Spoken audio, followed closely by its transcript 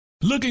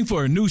Looking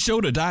for a new show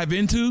to dive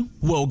into?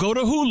 Well, go to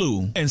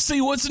Hulu and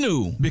see what's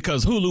new,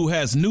 because Hulu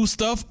has new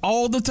stuff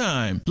all the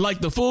time,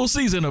 like the full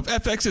season of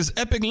FX's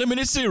epic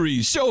limited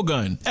series,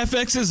 Shogun,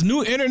 FX's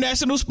new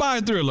international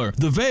spy thriller,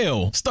 The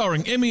Veil,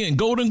 starring Emmy and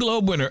Golden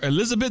Globe winner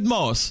Elizabeth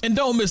Moss, and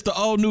don't miss the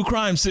all-new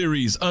crime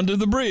series, Under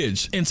the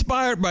Bridge,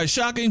 inspired by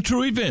shocking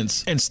true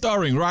events, and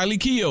starring Riley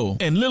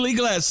Keough and Lily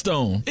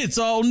Gladstone. It's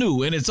all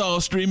new, and it's all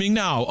streaming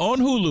now on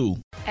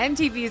Hulu.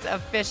 MTV's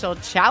official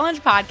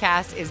Challenge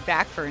podcast is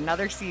back for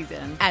another season.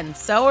 And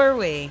so are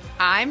we.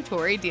 I'm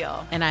Tori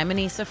Deal. And I'm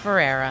Anissa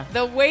Ferreira.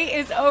 The wait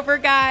is over,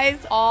 guys.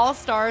 All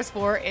Stars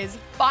 4 is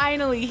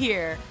finally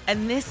here.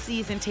 And this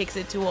season takes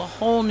it to a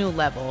whole new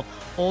level.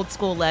 Old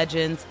school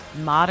legends,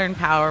 modern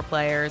power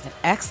players, and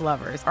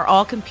ex-lovers are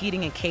all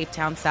competing in Cape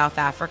Town, South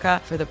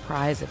Africa for the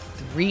prize of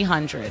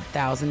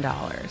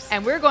 $300,000.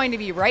 And we're going to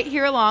be right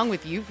here along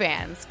with you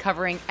fans,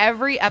 covering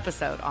every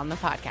episode on the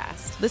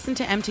podcast. Listen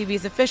to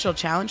MTV's official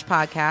Challenge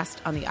podcast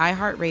on the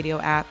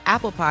iHeartRadio app,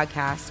 Apple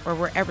Podcasts, or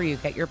wherever you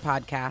get your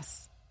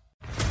podcasts.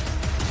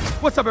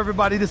 What's up,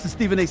 everybody? This is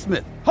Stephen A.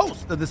 Smith,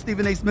 host of the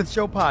Stephen A. Smith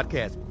Show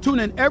podcast. Tune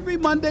in every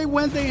Monday,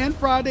 Wednesday, and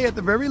Friday at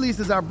the very least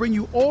as I bring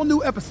you all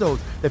new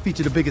episodes that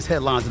feature the biggest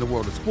headlines in the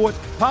world of sports,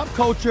 pop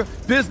culture,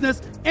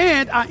 business,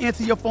 and I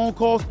answer your phone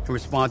calls and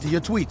respond to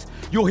your tweets.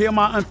 You'll hear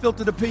my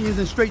unfiltered opinions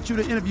and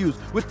straight-shooter interviews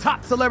with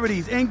top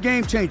celebrities and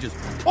game changers.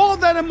 All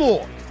that and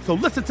more. So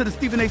listen to the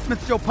Stephen A.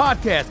 Smith Show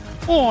podcast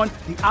on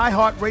the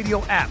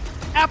iHeartRadio app,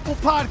 Apple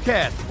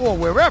Podcasts, or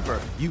wherever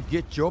you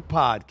get your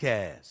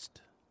podcast.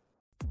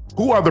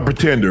 Who are the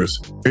pretenders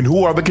and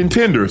who are the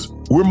contenders?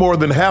 We're more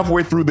than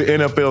halfway through the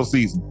NFL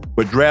season,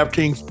 but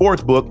DraftKings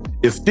Sportsbook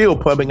is still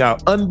pumping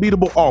out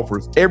unbeatable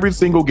offers every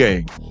single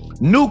game.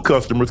 New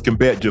customers can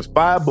bet just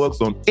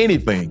 $5 on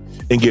anything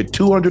and get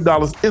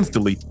 $200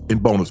 instantly in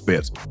bonus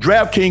bets.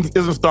 DraftKings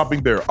isn't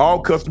stopping there. All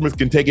customers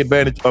can take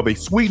advantage of a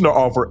sweetener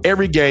offer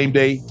every game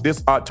day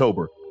this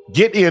October.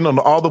 Get in on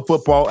all the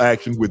football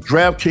action with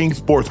DraftKings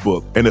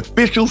Sportsbook, an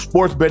official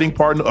sports betting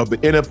partner of the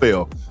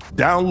NFL.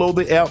 Download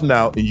the app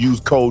now and use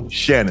code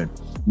Shannon.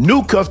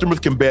 New customers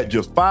can bet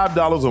just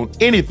 $5 on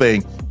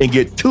anything and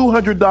get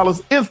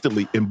 $200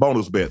 instantly in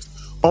bonus bets.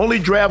 Only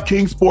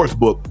DraftKings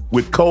Sportsbook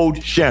with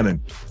code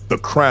Shannon. The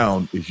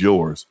crown is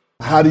yours.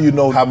 How do you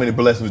know how many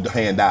blessings to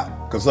hand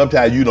out? Because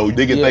sometimes,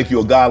 they can think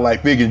you're a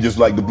godlike figure and just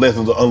like the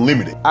blessings are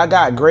unlimited. I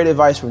got great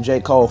advice from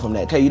J. Cole from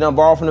that. Okay, you done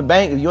borrow from the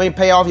bank. If you ain't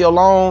pay off your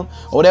loan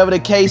or whatever the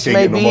case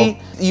may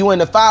be, you in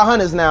the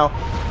 500s now.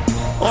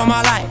 All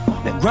my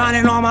life, been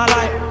grinding all my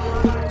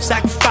life.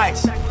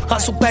 Sacrifice,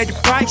 hustle paid the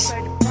price.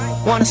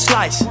 Want a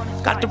slice,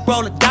 got to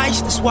roll the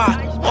dice. That's why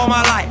all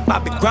my life,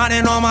 I've been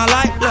grinding all my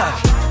life.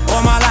 Look,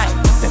 all my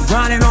life, been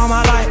grinding all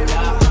my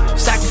life.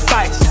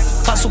 Sacrifice,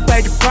 hustle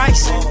paid the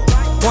price.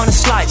 Want a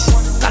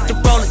slice, got to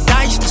roll the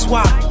dice. That's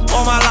why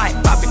all my life,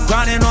 I've been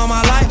grinding all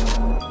my life.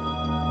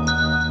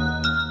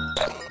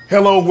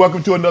 Hello,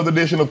 welcome to another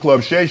edition of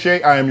Club Shay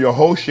Shay. I am your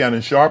host,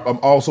 Shannon Sharp. I'm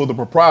also the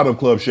proprietor of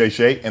Club Shay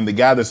Shay, and the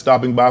guy that's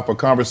stopping by for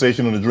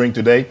conversation and a drink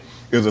today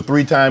is a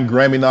 3-time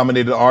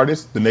Grammy-nominated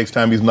artist. The next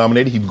time he's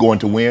nominated, he's going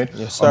to win.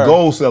 Yes, sir. A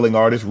gold-selling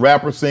artist,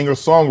 rapper, singer,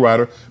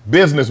 songwriter,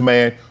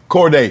 businessman,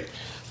 Cordae.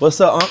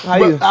 What's up, Unc? How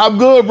you? I'm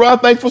good, bro.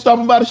 Thanks for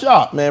stopping by the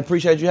shop. Man,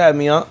 appreciate you having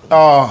me, Unc.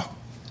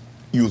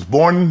 You was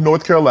born in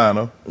North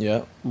Carolina.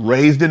 Yeah.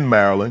 Raised in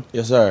Maryland.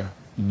 Yes, sir.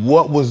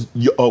 What was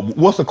your,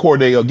 what's a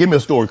Cordae? Give me a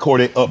story,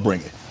 Cordae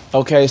upbringing.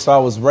 Okay, so I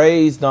was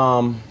raised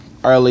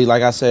early,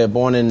 like I said,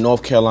 born in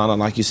North Carolina,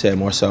 like you said,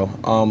 more so.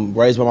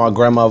 Raised by my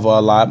grandmother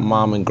a lot,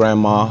 mom and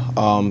grandma.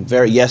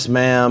 Very yes,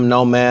 ma'am,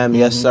 no, ma'am,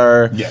 yes,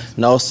 sir, yes,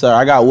 no, sir.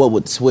 I got what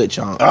with the switch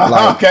on.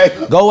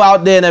 Okay. Go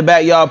out there in the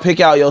backyard, pick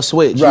out your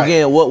switch. Right. You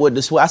getting what with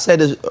the switch? I said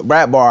this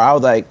rap bar, I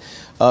was like,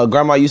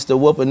 grandma used to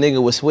whoop a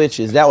nigga with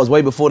switches. That was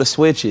way before the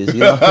switches, you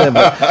know what I'm saying?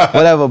 But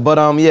whatever,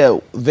 but yeah,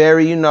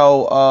 very,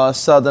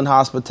 Southern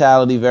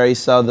hospitality, very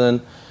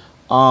Southern.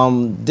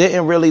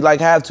 Didn't really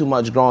have too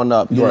much growing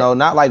up, you know,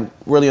 not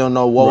really on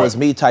no woe is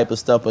me type of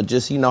stuff, but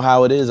just,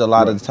 how it is a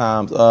lot of the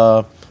times.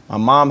 My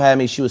mom had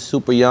me, she was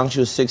super young. She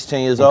was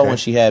 16 years old when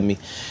she had me.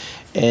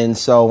 And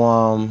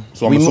so,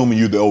 so I'm assuming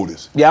you're the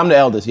oldest. Yeah, I'm the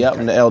eldest. Yep,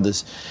 I'm the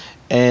eldest.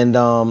 And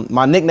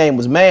my nickname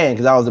was Man,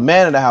 because I was the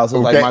man of the house. It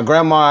was like my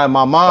grandma and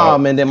my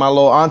mom, and then my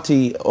little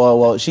auntie,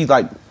 well, she's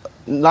not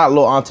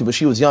little auntie, but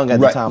she was young at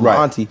the time, my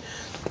auntie.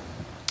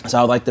 So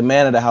I was like the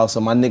man of the house, so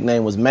my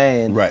nickname was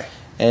Man. Right.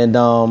 And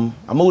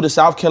I moved to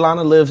South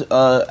Carolina, lived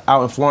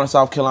out in Florence,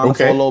 South Carolina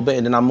for a little bit,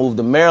 and then I moved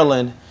to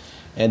Maryland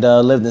and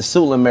lived in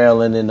Suitland,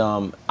 Maryland.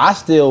 And I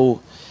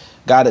still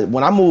got it.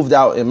 When I moved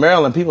out in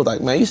Maryland, people were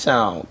like, man, you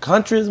sound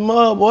country as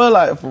mud, boy,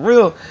 like for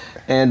real.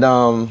 And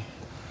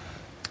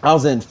I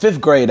was in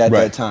 5th grade at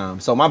that time.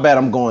 So my bad,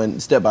 I'm going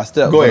step by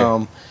step. Go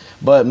ahead.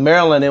 But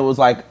Maryland, it was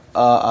like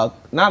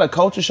not a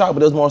culture shock,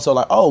 but it was more so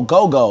like, oh,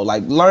 go,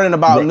 like learning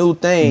about new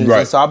things.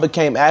 And so I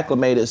became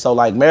acclimated. So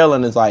like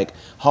Maryland is like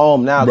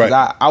home now,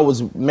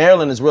 because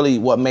Maryland is really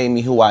what made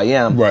me who I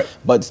am. Right.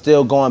 But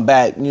still going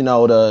back,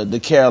 the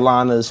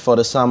Carolinas for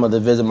the summer to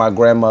visit my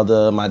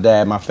grandmother, my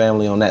dad, my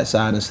family on that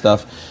side and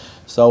stuff.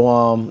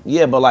 So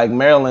but like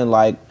Maryland,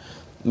 like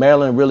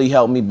Maryland really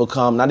helped me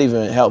become, not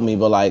even helped me,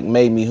 but like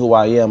made me who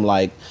I am,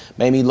 like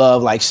made me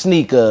love like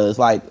sneakers,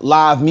 like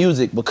live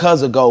music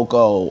because of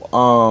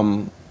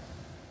go-go.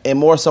 And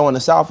more so in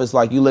the South, it's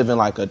like you live in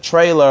like a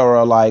trailer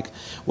or like,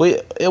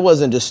 it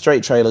wasn't just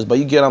straight trailers, but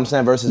you get what I'm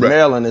saying, versus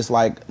Maryland, it's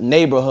like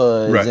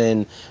neighborhoods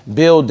and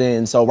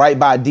buildings, so right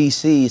by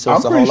D.C., so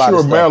it's a whole lot of stuff. I'm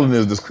pretty sure Maryland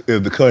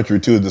is the country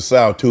too, the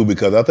South too,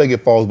 because I think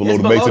it falls below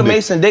the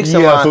Mason-Dixon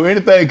line. Yeah, so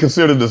anything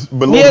considered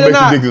below the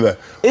Mason-Dixon line.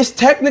 It's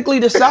technically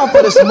the South,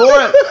 but it's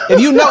more,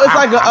 if you know, it's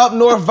like an up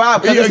north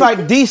vibe, because it's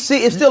like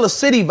D.C., it's still a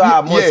city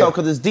vibe more so,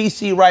 because it's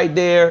D.C. right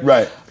there.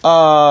 Right.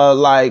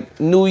 Like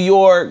New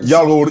York.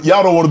 Y'all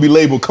don't want to be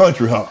labeled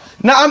country, huh?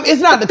 No,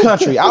 it's not the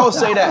country. I would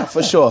say that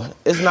for sure.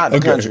 It's not the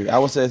country. I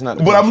would say it's not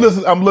the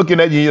country. But I'm looking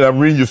at you, I'm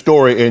reading your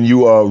story, and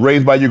you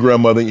raised by your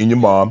grandmother and your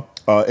mom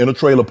in a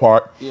trailer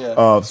park.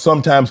 Yeah.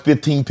 Sometimes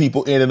 15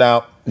 people in and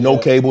out, no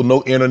cable,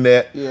 no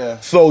internet. Yeah.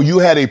 So you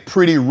had a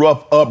pretty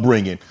rough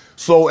upbringing.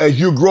 So as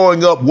you're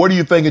growing up, what are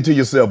you thinking to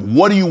yourself?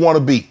 What do you want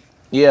to be?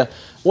 Yeah.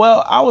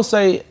 Well, I want to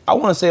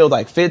say it was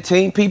like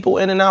 15 people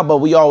in and out, but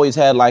we always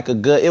had like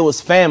it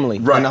was family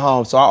in the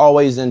home, so I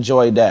always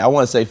enjoyed that. I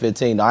want to say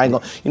 15. I ain't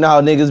gonna, you know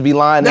how niggas be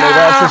lying and they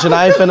rap and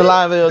I ain't finna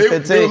lie if it was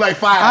 15. It was like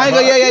 5. I ain't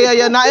gonna,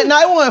 yeah. No,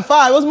 it wasn't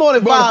 5. It was more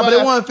than 5, but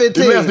it wasn't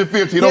 15. It less than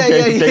 15.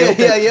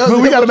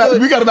 Yeah. We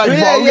got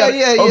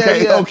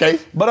to Okay.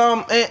 But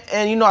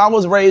and you know, I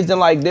was raised in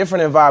like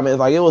different environments.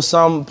 Like it was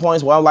some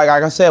points where like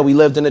I said, we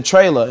lived in a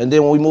trailer, and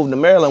then when we moved to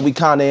Maryland, we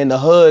kind of in the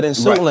hood in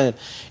Suitland,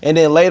 and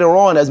then later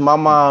on, as my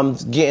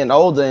mom's getting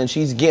older and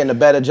she's getting a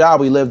better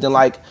job, we lived in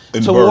like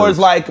towards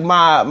like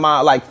my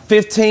like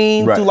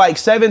 15 to like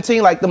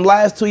 17, like them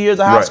last 2 years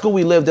of high school,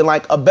 we lived in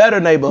like a better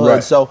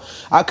neighborhood. So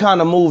I kind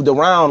of moved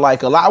around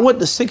like a lot. I went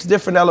to 6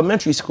 different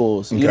elementary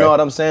schools. You know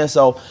what I'm saying?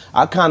 So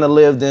I kind of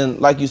lived in,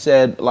 like you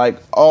said, like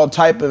all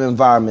type of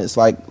environments.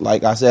 Like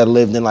I said, I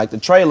lived in like the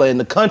trailer in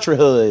the country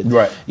hood.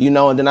 You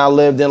know, and then I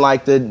lived in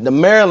like the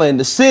Maryland,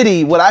 the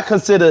city, what I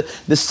consider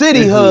the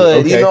city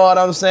hood. You know what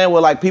I'm saying?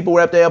 Where like people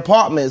were at their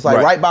apartments, like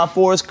right by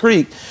Forest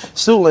Creek,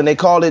 Suitland. They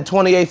called it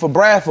 28 for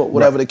Bradford,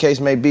 whatever the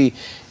case may be.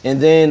 And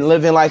then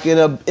living like in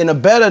a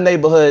better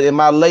neighborhood in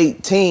my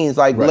late teens,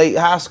 like late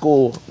high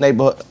school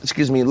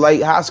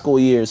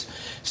years.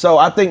 So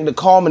I think the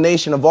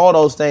culmination of all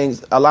those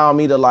things allow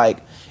me to like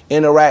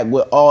interact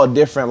with all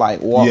different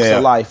like walks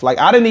of life. Like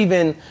I didn't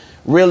even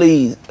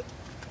really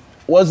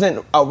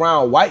wasn't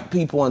around white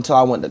people until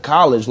I went to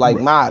college. Like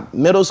my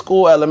middle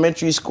school,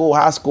 elementary school,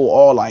 high school,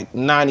 all like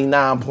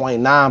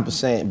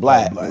 99.9%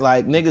 black.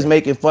 Like niggas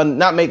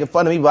not making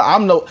fun of me, but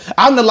I'm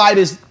the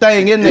lightest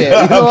thing in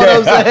there. You know what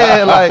I'm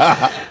saying?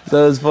 Like,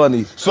 so it's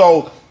funny.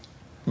 So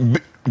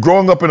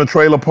growing up in a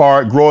trailer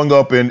park, growing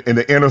up in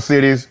the inner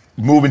cities,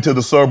 moving to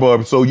the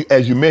suburbs. So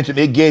as you mentioned,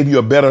 it gave you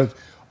a better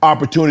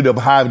opportunity of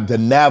how to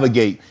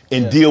navigate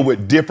and deal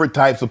with different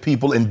types of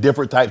people in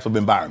different types of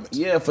environments.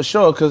 Yeah, for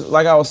sure. Because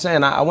like I was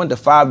saying, I went to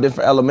 5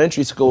 different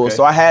elementary schools,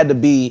 so I had to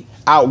be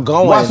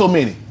outgoing. Why so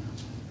many?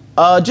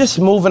 Just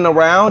moving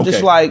around,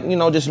 just like, you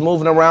know, just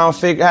moving around,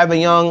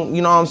 having young,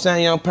 you know what I'm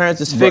saying, young parents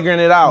just figuring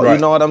it out, you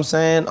know what I'm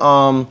saying?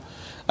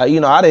 You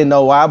know, I didn't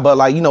know why, but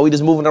like, you know, we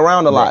just moving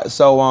around a lot.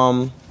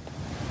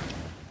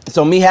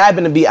 So me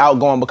having to be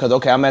outgoing because,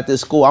 okay, I'm at this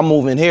school, I'm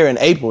moving here in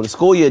April, the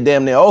school year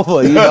damn near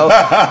over, you know?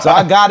 So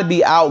I gotta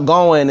be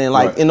outgoing and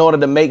like, in order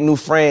to make new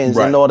friends,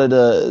 in order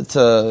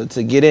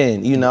to get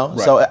in, you know?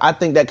 So I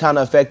think that kind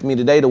of affected me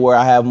today to where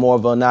I have more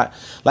of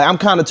I'm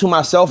kind of to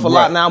myself a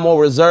lot now,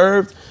 more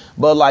reserved,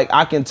 but like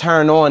I can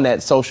turn on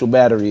that social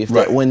battery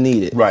when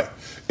needed.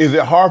 Is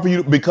it hard for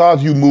you,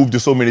 because you moved to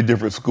so many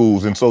different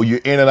schools and so you're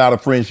in and out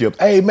of friendships?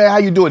 Hey man, how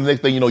you doing? The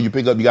next thing you know, you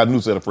pick up, you got a new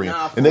set of friends.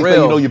 The next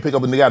thing you know, you pick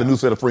up and they got a new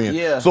set of friends.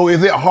 So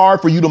is it hard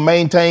for you to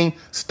maintain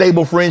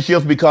stable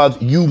friendships because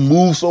you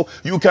move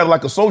you kind of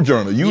like a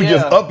sojourner. You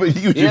just up and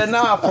you just...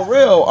 for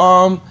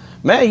real.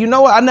 Man, you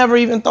know what? I never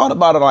even thought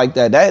about it like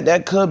that.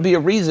 That could be a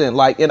reason.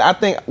 Like, and I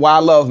think why I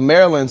love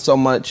Maryland so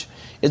much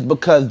is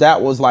because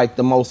that was like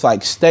the most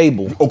like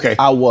stable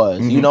I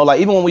was. You know,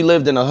 like even when we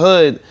lived in a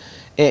hood,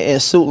 in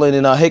Suitland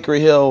in Hickory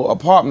Hill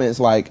apartments,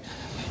 like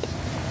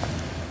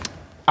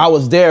I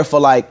was there for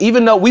like,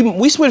 even though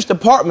we switched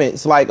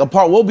apartments, like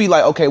we'll be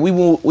like, okay, we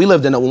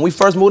lived in when we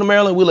first moved to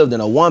Maryland, we lived in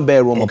a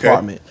 1-bedroom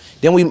apartment.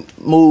 Then we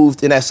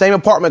moved in that same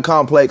apartment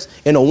complex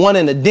in a 1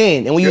 in the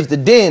den, and we used the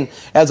den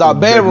as our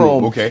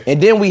bedroom.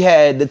 And then we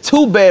had the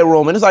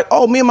 2-bedroom, and it's like,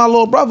 oh, me and my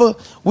little brother,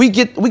 we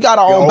got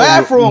our own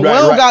bathroom. We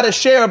don't gotta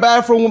share a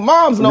bathroom with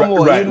moms no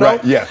more, you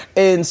know?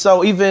 And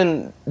so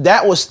even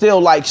that was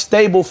still like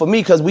stable for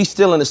me because we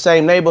still in the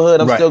same neighborhood.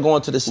 I'm still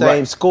going to the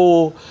same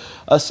school,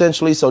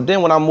 essentially. So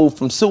then when I moved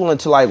from Suitland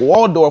to like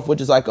Waldorf,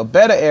 which is like a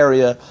better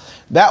area,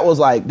 we was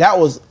like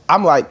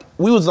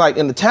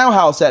in the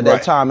townhouse at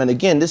that time. And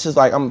again, this is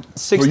like, I'm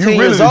 16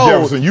 years old.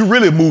 Jefferson, you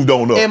really moved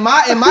on up. In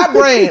my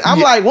brain, I'm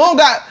like,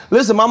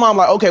 listen, my mom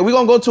like, okay, we're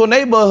gonna go to a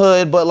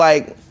neighborhood, but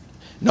like,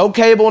 no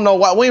cable,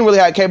 we ain't really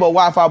had cable or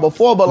Wi-Fi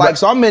before, but like,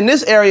 so I'm in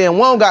this area and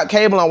we don't got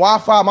cable and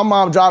Wi-Fi. My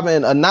mom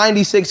driving a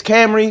 96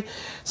 Camry.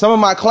 Some of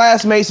my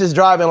classmates is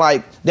driving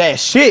like that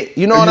shit.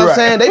 You know what I'm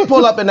saying? They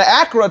pull up in the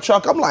Acura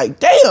truck. I'm like,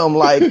 damn,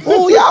 like,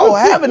 fool, y'all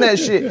having that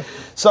shit.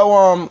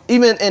 So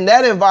even in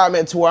that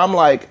environment to where I'm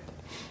like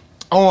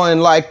on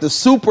like the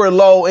super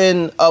low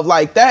end of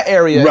like that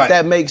area, if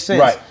that makes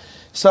sense. Right.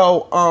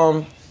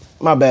 So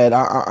my bad,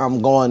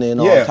 I'm going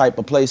in all type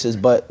of places,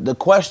 but the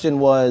question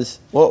was,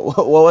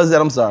 what was that?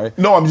 I'm sorry.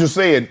 No, I'm just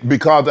saying,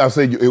 because I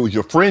said it was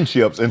your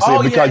friendships, and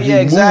said because you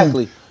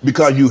exactly.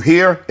 Because you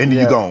here and then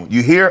you gone.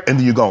 You here and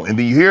then you gone. And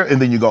then you here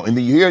and then you gone. And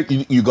then you here,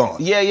 you gone.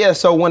 Yeah.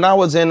 So when I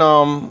was in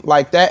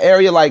like that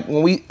area, like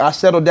when I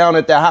settled down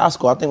at that high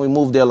school, I think we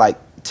moved there like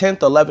 10th,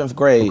 11th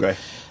grade. Okay.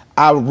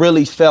 I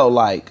really felt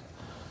like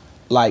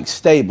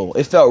stable.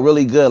 It felt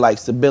really good, like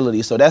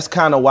stability. So that's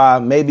kind of why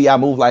maybe I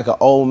move like an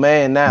old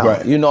man now.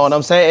 Right. You know what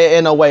I'm saying?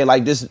 In a way,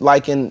 like just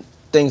liking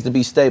things to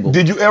be stable.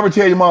 Did you ever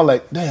tell your mom,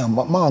 like, damn,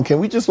 Mom, can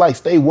we just like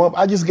stay one?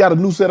 I just got a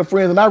new set of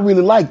friends and I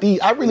really like these.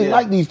 I really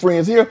like these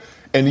friends here.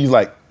 And he's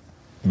like,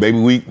 baby,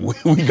 we in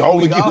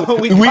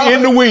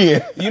the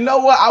wind. You know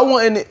what? I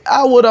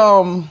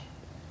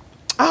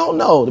don't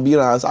know, to be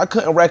honest. I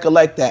couldn't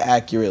recollect that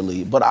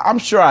accurately, but I'm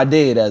sure I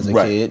did as a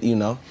kid, you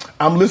know.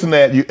 I'm listening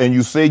at you, and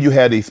you said you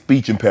had a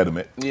speech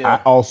impediment. Yeah.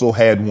 I also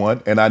had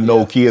one, and I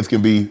know kids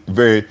can be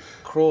very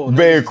cruel.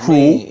 Very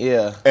cruel.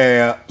 Yeah.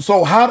 And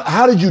so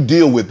how did you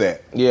deal with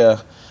that? Yeah.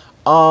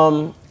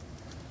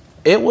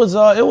 It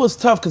was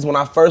tough because when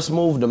I first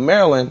moved to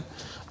Maryland,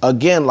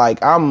 again, like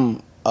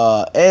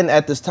and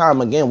at this time,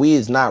 again, we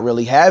is not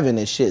really having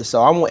this shit.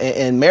 So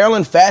and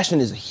Maryland fashion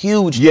is a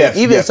huge thing.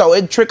 Even so,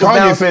 it trickles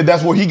down. Kanye said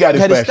that's where he got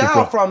his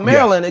fashion from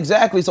Maryland,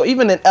 exactly. So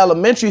even in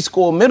elementary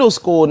school, middle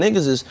school,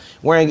 niggas is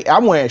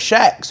I'm wearing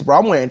Shaqs, bro.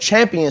 I'm wearing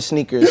Champion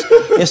sneakers.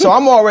 And so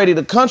I'm already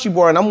the country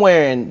boy and I'm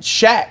wearing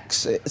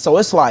Shaqs. So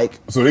it's like.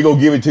 So they gonna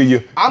give it to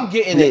you. I'm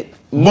getting it.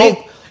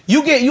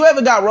 You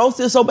ever got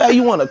roasted so bad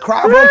you want to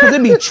cry, bro? Because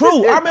it be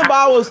true. I remember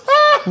I was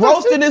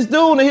roasting this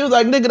dude and he was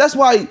like, nigga, that's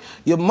why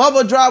your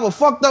mother drive a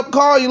fucked up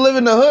car, you live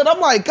in the hood.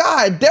 I'm like,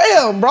 God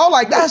damn, bro.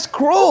 Like, that's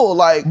cruel.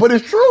 Like, but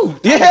it's true.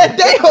 Yeah,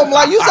 damn.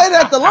 Like, you say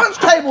that at the lunch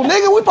table,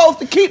 nigga. We supposed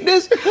to keep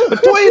this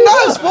between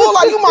us, fool.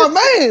 Like, you my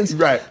mans.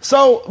 Right.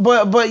 So,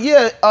 but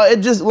yeah,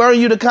 it just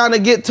learned you to kind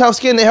of get tough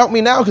skin to help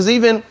me now. Because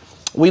even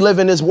we live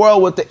in this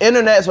world with the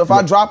internet. So if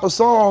I drop a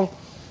song,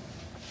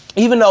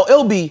 even though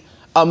it'll be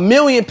 1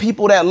 million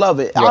people that love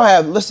it. I'll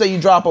have, let's say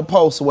you drop a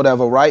post or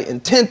whatever, right?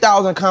 And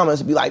 10,000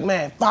 comments be like,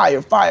 man,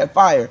 fire, fire,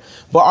 fire.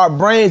 But our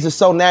brains are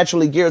so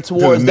naturally geared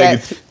towards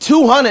that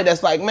 200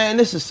 that's like, man,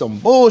 this is some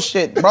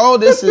bullshit, bro.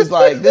 This is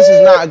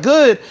not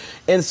good.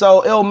 And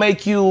so it'll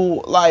make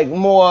you like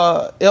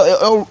more,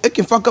 it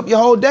can fuck up your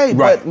whole day.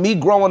 Right. But me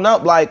growing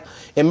up like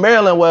in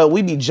Maryland where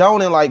we be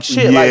joning like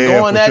shit, like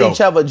going at each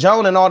other,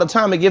 joning all the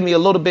time, it give me a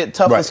little bit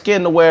tougher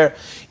skin to where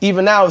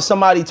even now if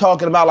somebody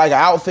talking about like an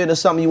outfit or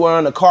something you wear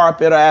on the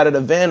carpet or at an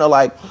event or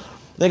like,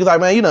 niggas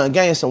like, man, you done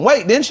gained some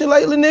weight, didn't you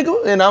lately,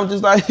 nigga? And I'm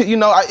just like, you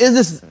know, it's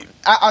just,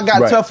 I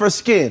got tougher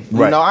skin.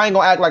 You know, I ain't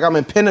gonna act like I'm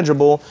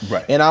impenetrable.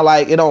 And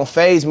it don't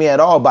faze me at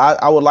all,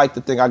 but I would like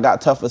to think I got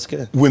tougher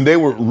skin. When they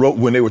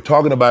were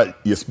talking about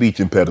your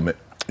speech impediment,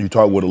 you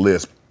talk with a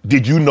lisp,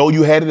 did you know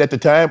you had it at the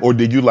time or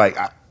did you like,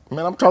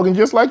 man, I'm talking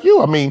just like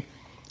you? I mean,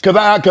 cause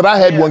I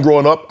had one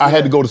growing up. I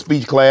had to go to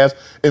speech class.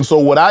 And so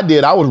what I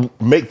did, I would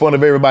make fun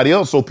of everybody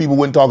else so people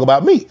wouldn't talk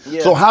about me.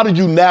 So how did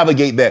you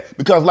navigate that?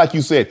 Because like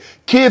you said,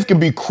 kids can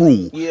be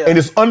cruel and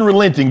it's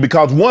unrelenting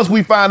because once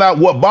we find out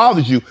what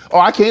bothers you,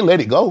 I can't let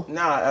it go.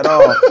 Nah, at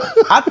all.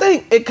 I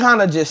think it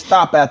kind of just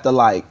stopped at the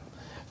like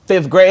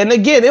 5th grade. And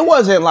again, it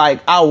wasn't like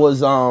I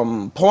was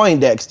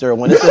Poindexter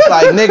when it's just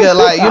like, nigga,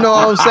 like, you know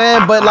what I'm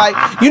saying? But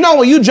like, you know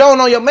when you join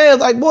on your man,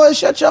 like, boy,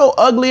 shut your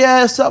ugly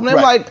ass up. And they're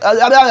like,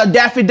 a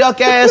Daffy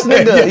Duck ass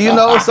nigga, you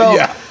know?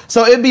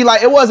 So it'd be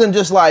like, it wasn't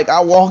just like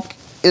I walk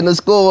in the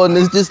school and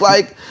it's just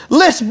like,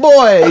 list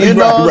boy, you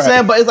know what I'm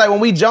saying? But it's like when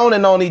we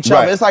joning on each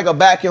other, it's like a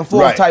back and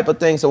forth type of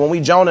thing. So when we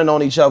joning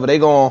on each other, they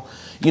gon',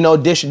 you know,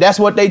 dish. That's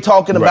what they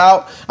talking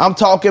about. I'm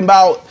talking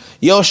about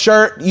your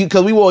shirt,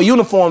 because we wore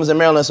uniforms in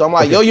Maryland, so I'm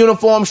like, your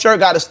uniform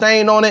shirt got a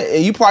stain on it,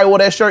 and you probably wore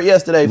that shirt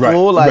yesterday,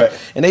 fool. Like,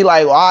 and they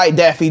like, well, all right,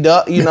 Daffy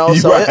Duck, you know.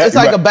 So it's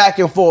like a back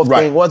and forth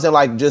thing. It wasn't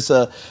like just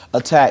a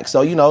attack.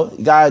 So, you know,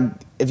 you gotta,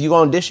 if you're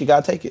gonna dish, you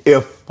gotta take it.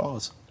 If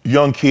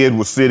young kid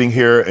was sitting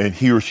here and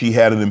he or she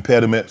had an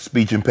impediment,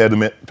 speech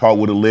impediment,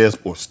 talked with a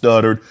lisp or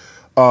stuttered,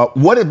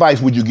 what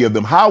advice would you give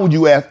them? How would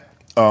you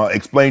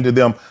explain to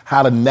them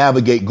how to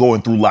navigate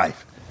going through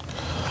life?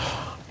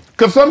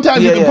 Because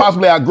sometimes you can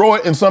possibly outgrow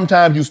it, and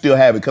sometimes you still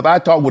have it. Because I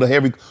talk with a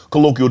heavy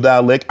colloquial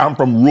dialect. I'm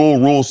from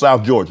rural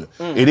South Georgia.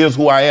 It is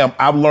who I am.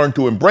 I've learned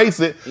to embrace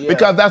it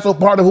because that's a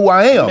part of who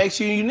I am. It makes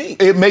you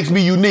unique. It makes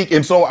me unique.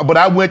 And so, but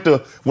I went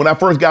to, when I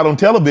first got on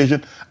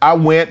television, I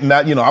went and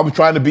I was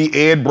trying to be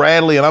Ed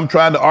Bradley, and I'm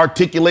trying to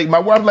articulate my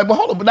words. I'm like, but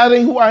hold on, but that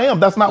ain't who I am.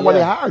 That's not why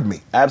they hired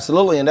me.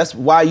 Absolutely, and that's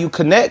why you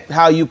connect,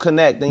 how you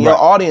connect, and your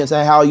audience,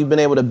 and how you've been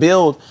able to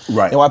build,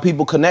 and why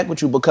people connect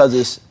with you, because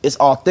it's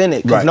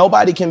authentic. Because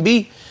nobody can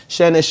be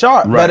Shannon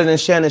Sharp better than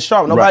Shannon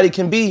Sharp. Nobody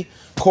can be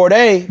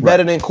Cordae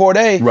better than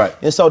Cordae. Right.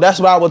 And so that's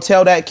what I would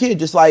tell that kid.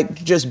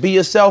 Just be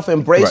yourself,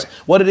 embrace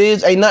what it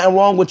is. Ain't nothing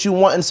wrong with you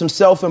wanting some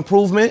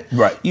self-improvement.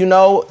 Right. You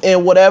know,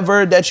 in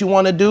whatever that you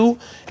want to do.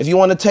 If you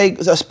want to take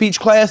a speech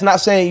class,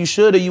 not saying you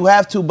should or you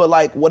have to, but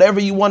like whatever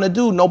you want to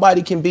do,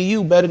 nobody can be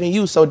you better than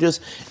you. So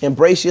just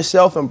embrace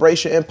yourself,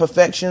 embrace your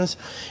imperfections,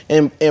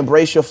 and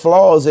embrace your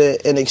flaws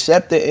and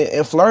accept it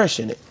and flourish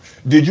in it.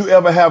 Did you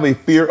ever have a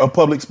fear of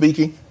public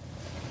speaking?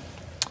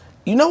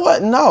 You know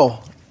what? No,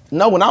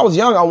 when I was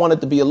young, I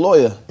wanted to be a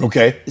lawyer.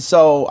 Okay.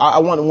 So I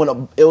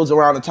wanted it was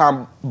around the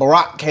time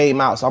Barack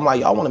came out. So I'm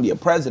like, yo, I want to be a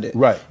president.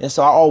 Right. And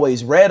so I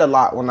always read a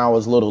lot when I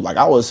was little. Like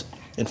I was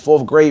in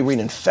 4th grade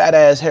reading fat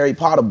ass Harry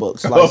Potter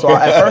books. Like so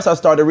at first I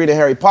started reading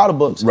Harry Potter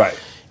books. Right.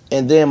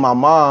 And then my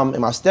mom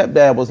and my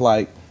stepdad was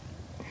like,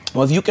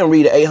 well, if you can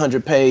read an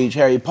 800-page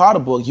Harry Potter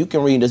book, you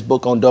can read this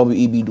book on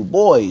W.E.B. Du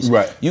Bois.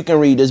 Right. You can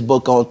read this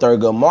book on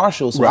Thurgood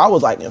Marshall. So Right. I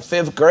was like in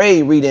 5th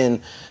grade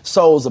reading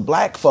Souls of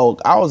Black Folk.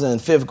 I was in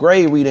 5th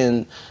grade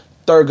reading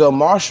Thurgood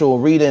Marshall,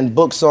 reading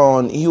books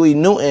on Huey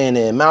Newton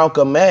and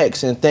Malcolm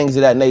X and things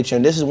of that nature.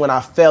 And this is when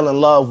I fell in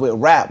love with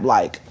rap,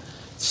 like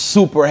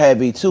super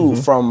heavy too,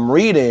 from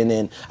reading.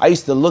 And I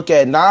used to look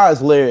at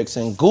Nas lyrics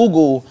and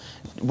Google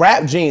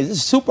Rap Genius. This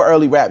is super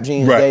early Rap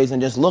Genius days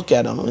and just look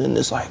at them. And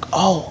it's like,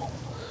 oh.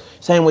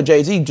 Same with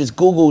Jay-Z, just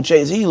Google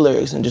Jay-Z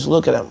lyrics and just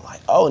look at them like,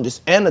 oh, and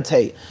just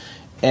annotate.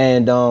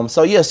 And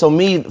so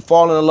me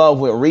falling in love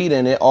with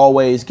reading, it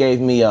always gave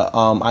me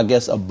I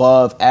guess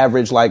above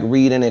average like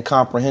reading and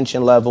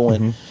comprehension level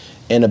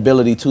and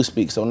ability to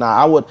speak. So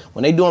now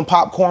when they doing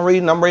popcorn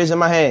reading, I'm raising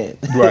my hand,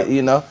 Right.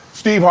 you know?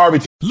 Steve Harvey.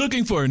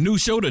 Looking for a new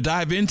show to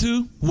dive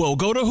into? Well,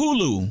 go to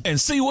Hulu and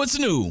see what's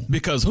new,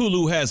 because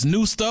Hulu has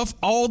new stuff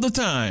all the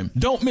time.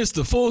 Don't miss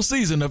the full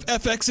season of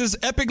FX's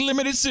epic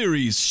limited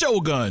series,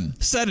 Shogun.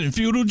 Set in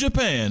feudal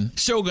Japan,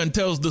 Shogun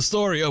tells the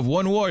story of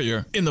one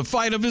warrior in the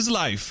fight of his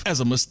life as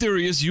a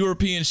mysterious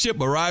European ship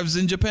arrives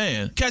in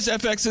Japan. Catch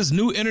FX's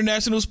new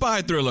international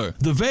spy thriller,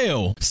 The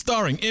Veil,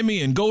 starring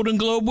Emmy and Golden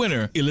Globe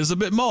winner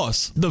Elizabeth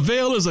Moss. The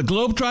Veil is a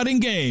globe-trotting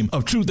game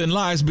of truth and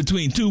lies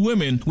between two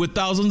women with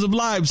thousands of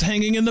lives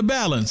hanging in the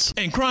balance.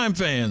 And crime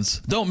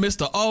fans, don't miss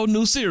the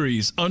all-new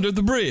series, Under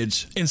the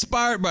Bridge,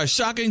 inspired by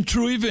shocking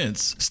true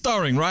events,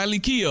 starring Riley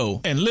Keough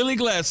and Lily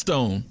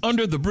Gladstone.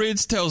 Under the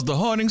Bridge tells the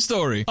haunting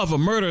story of a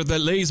murder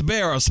that lays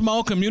bare a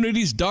small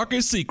community's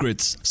darkest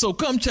secrets. So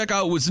come check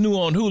out what's new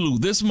on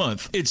Hulu this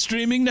month. It's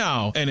streaming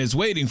now and is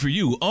waiting for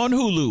you on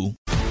Hulu.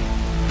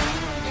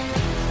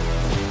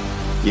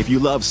 If you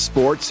love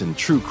sports and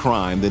true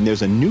crime, then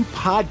there's a new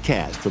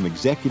podcast from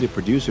executive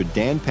producer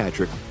Dan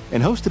Patrick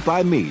and hosted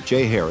by me,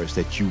 Jay Harris,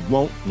 that you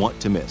won't want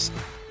to miss.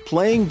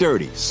 Playing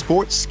Dirty: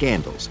 Sports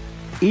Scandals.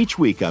 Each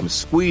week, I'm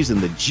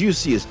squeezing the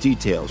juiciest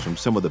details from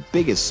some of the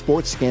biggest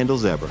sports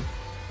scandals ever.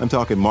 I'm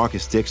talking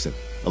Marcus Dixon,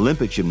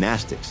 Olympic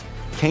gymnastics,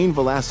 Cain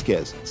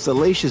Velasquez,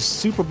 salacious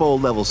Super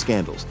Bowl-level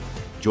scandals.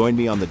 Join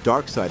me on the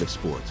dark side of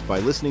sports by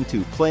listening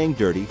to Playing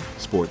Dirty: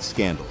 Sports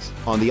Scandals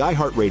on the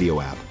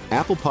iHeartRadio app,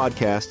 Apple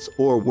Podcasts,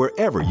 or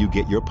wherever you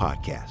get your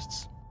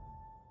podcasts.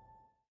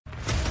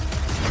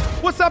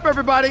 What's up,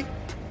 everybody?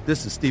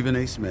 This is Stephen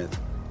A. Smith.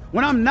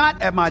 When I'm not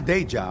at my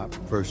day job,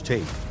 First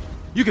Take,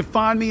 you can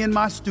find me in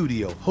my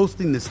studio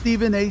hosting the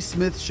Stephen A.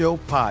 Smith Show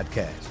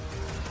podcast.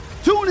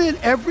 Tune in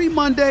every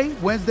Monday,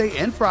 Wednesday,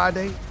 and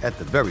Friday, at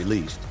the very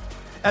least,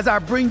 as I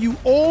bring you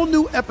all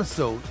new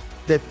episodes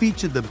that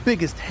feature the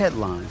biggest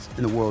headlines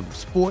in the world of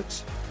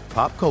sports,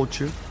 pop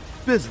culture,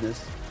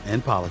 business,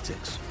 and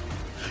politics.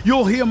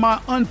 You'll hear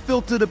my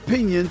unfiltered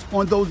opinions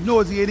on those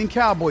nauseating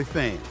Cowboy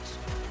fans,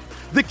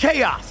 the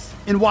chaos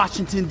in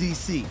Washington,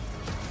 D.C.,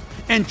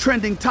 and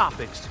trending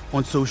topics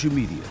on social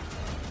media,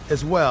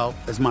 as well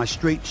as my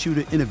straight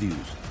shooter interviews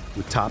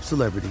with top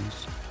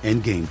celebrities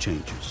and game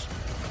changers.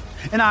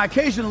 And I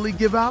occasionally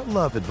give out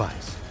love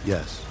advice.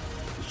 Yes,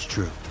 it's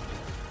true.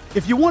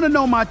 If you want to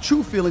know my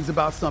true feelings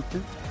about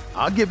something,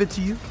 I'll give it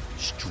to you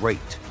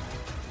straight.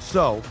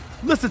 So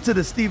listen to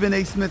the Stephen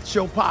A. Smith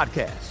Show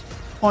podcast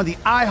on the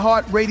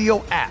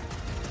iHeartRadio app,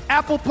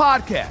 Apple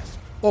Podcasts,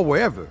 or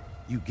wherever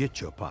you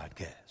get your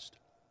podcast.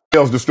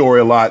 Tells the story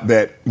a lot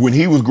that when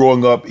he was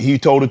growing up, he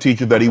told a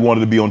teacher that he wanted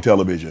to be on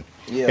television.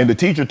 Yeah. And the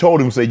teacher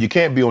told him, said, you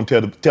can't be on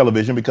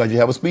television because you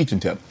have a speech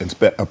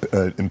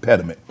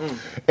impediment.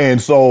 And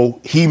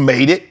so he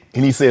made it,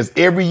 and he says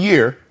every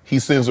year he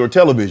sends her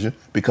television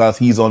because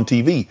he's on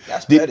TV.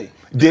 That's petty.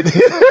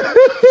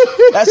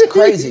 That's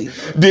crazy.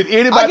 Did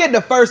anybody? I get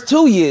the first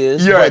 2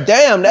 years, Yeah. but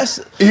damn,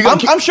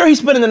 I'm sure he's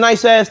spending a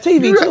nice ass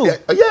TV too.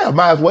 Yeah,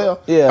 might as well.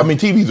 Yeah. I mean,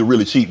 TVs are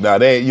really cheap now.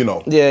 They, you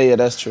know. Yeah,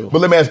 that's true.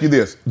 But let me ask you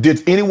this.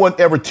 Did anyone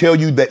ever tell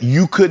you that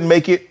you couldn't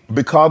make it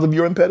because of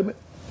your impediment?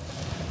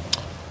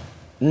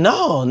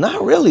 No,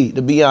 not really,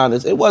 to be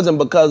honest. It wasn't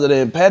because of the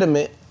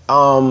impediment.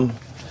 I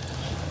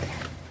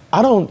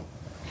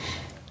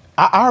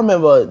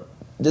remember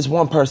this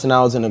one person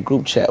I was in a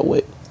group chat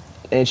with,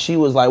 and she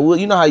was like, well,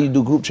 you know how you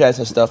do group chats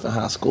and stuff in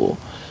high school?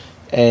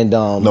 And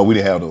no, we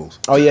didn't have those.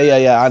 Oh,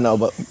 yeah, I know,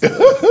 but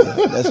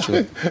that's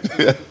true.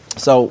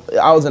 So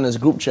I was in this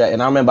group chat,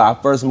 and I remember I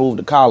first moved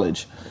to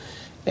college,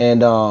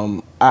 And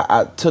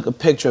I took a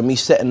picture of me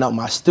setting up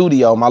my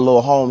studio, my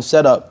little home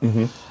setup.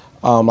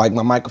 Like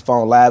my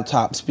microphone,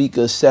 laptop,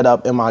 speakers set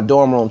up in my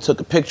dorm room,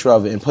 took a picture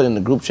of it and put it in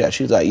the group chat.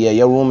 She was like, yeah,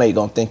 your roommate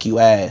gonna think you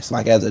ass,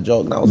 like as a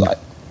joke. And I was like,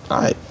 all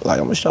right, like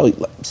I'm gonna show you,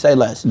 like, say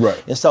less.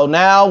 Right. And so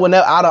now,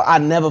 whenever I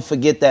never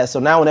forget that. So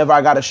now whenever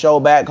I got a show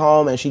back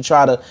home and she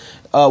tried to,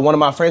 one of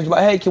my friends was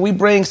like, hey, can we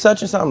bring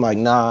such and something? I'm like,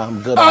 nah,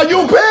 I'm good. Oh,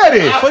 you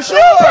petty. For sure.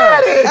 You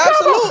petty.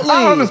 Absolutely.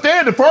 I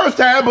understand the first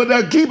time,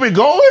 but keep it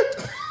going.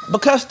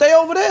 Because stay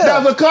over there.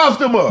 That's a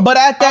customer. But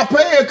at that, I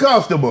pay a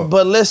customer.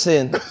 But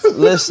listen,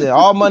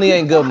 all money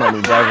ain't good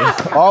money,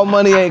 brother. All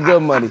money ain't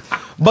good money.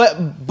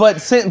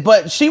 But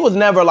she was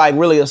never like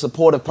really a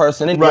supportive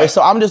person anyway. Right.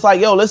 So I'm just like,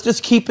 yo, let's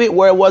just keep it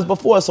where it was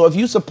before. So if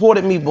you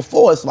supported me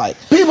before, it's like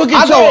people can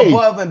I change. go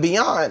above and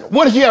beyond.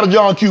 What if you had a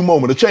John Q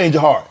moment, a change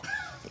of heart?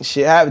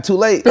 Shit happened too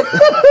late.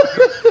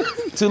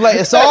 Too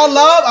late. It's all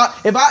love.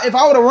 If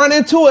I would have run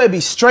into it, it'd be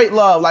straight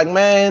love. Like,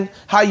 man,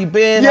 how you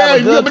been?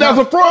 Yeah, but that's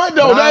a front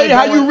though. That ain't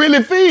how you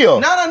really feel.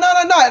 No.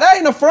 That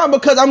ain't a front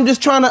because I'm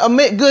just trying to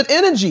emit good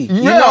energy.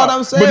 You know what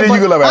I'm saying? But then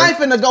you go like, I ain't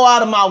finna go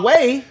out of my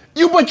way.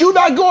 But you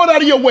not going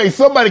out of your way.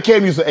 Somebody came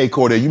to you and said, hey,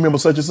 Cordae, you remember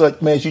such and such?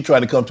 Man, she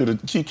trying to come to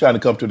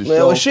the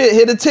show. Well, shit,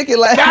 hit a ticket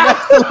last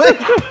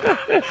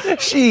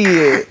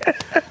Shit.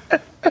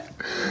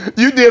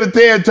 You did a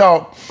TED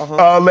Talk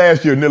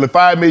last year, nearly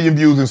 5 million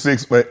views in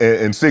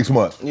 6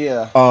 months.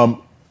 Yeah.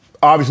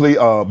 Obviously,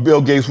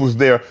 Bill Gates was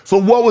there. So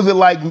what was it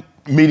like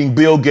meeting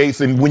Bill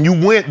Gates? And when you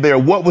went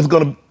there,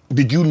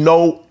 did you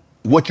know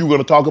what you were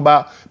going to talk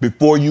about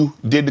before you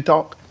did the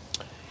talk?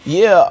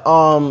 Yeah.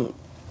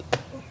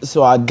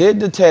 So I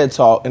did the TED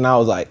Talk, and I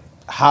was like,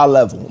 high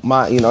level.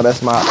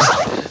 That's my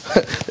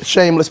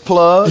shameless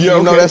plug. Yeah,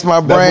 okay. That's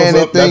my brand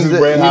and things. That's his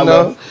brand, high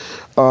level.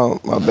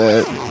 My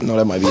bad. No,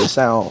 that might be a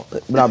sound.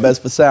 Not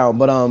best for sound.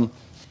 But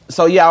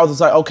so yeah, I was just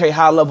like, okay,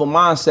 high level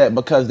mindset,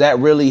 because that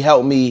really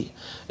helped me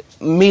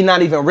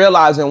not even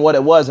realizing what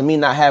it was and me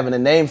not having a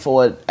name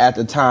for it at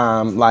the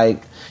time,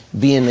 like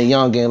being the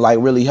youngin', like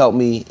really helped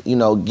me,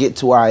 get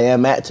to where I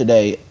am at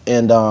today.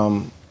 And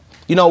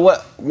you know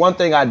what? One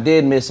thing I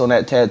did miss on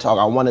that TED Talk,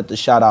 I wanted to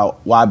shout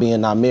out YB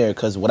and Namir,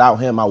 because without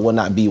him, I would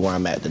not be where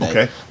I'm at today.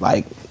 Okay.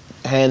 Like,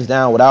 hands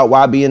down, without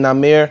YB and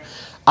Namir,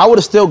 I would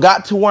have still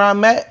got to where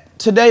I'm at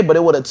today, but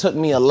it would have took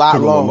me a lot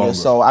longer.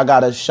 So I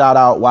got to shout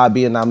out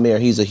YB and Namir.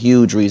 He's a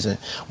huge reason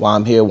why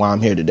I'm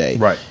here today.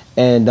 Right.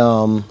 And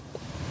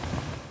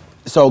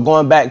so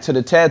going back to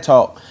the TED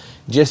Talk,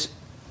 just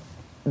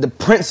the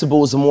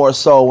principles more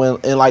so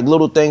and like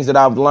little things that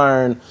I've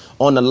learned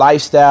on the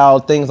lifestyle,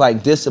 things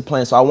like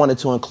discipline. So I wanted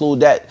to include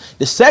that.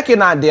 The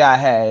second idea I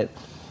had,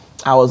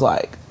 it was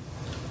like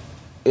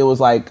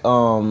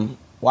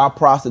why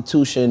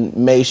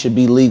prostitution should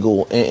be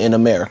legal in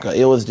America.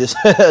 It was just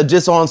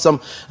just on some,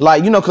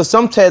 like, because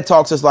some TED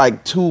Talks is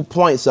like 2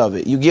 points of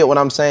it. You get what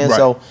I'm saying? Right.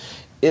 So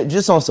it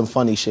just on some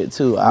funny shit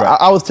too. Right.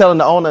 I was telling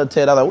the owner of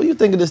TED, I was like, what do you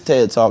think of this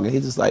TED Talk? And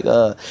he's just like,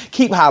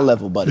 keep high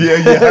level, buddy.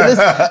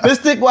 Yeah. let's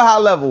stick with high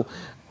level.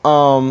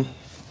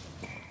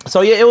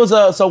 So yeah, it was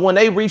so when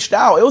they reached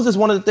out, it was just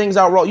one of the things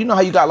I wrote. You know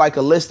how you got like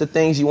a list of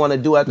things you want to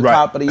do at the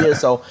top of the year.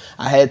 So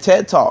I had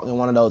TED Talk in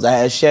one of those. I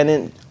had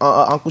Shannon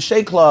Uncle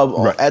Shay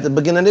Club at the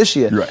beginning of this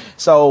year. Right.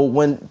 So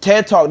when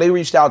TED Talk, they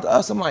reached out to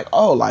us, I'm like,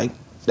 oh, like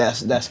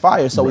that's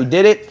fire. So we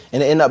did it,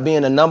 and it ended up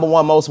being the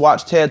 #1 most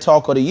watched TED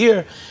Talk of the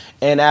year.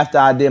 And after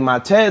I did my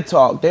TED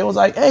Talk, they was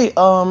like, hey,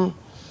 I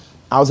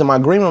was in my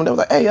green room. They was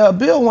like, hey,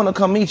 Bill want to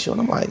come meet you.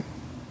 And I'm like,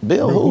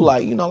 Bill who?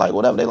 Like, like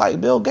whatever. They like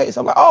Bill Gates.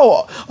 I'm like,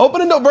 oh,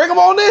 open the door, bring him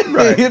on in.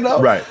 Right.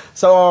 Right.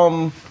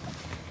 So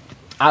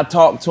I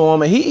talked to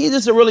him, and he's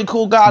just a really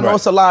cool guy. I know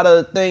it's a lot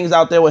of things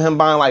out there with him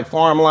buying like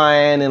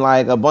farmland and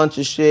like a bunch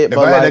of shit. If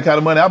but I had like, that kind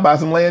of money, I'd buy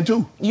some land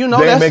too. They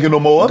ain't making no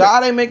more.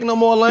 God ain't making no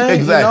more land.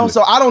 Exactly.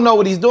 So I don't know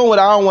what he's doing with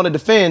it. I don't want to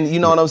defend, you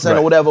know what I'm saying,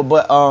 or whatever.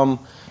 But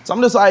so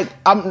I'm just like,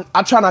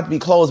 I try not to be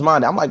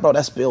closed-minded. I'm like, bro,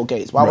 that's Bill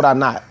Gates. Why would I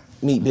not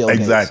meet Bill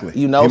Gates? Exactly.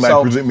 He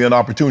might present me an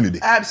opportunity.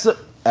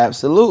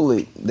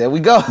 Absolutely. There we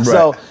go.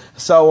 Right.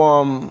 So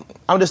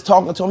I'm just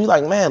talking to him. He's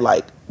like, man,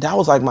 like that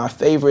was like my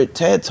favorite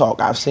TED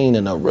Talk I've seen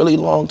in a really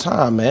long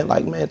time, man.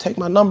 Like, man, take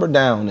my number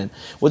down. And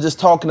we're just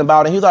talking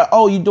about it. He's like,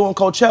 oh, you doing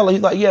Coachella?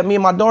 He's like, yeah, me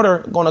and my daughter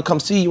gonna come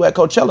see you at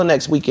Coachella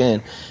next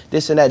weekend.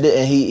 This and that.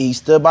 And he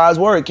stood by his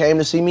word, came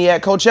to see me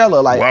at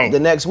Coachella like the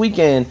next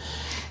weekend.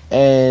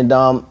 And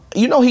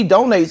he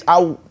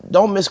donates,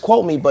 don't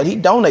misquote me, but he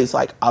donates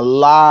like a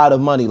lot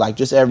of money, like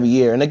just every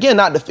year. And again,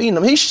 not defeating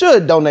him, he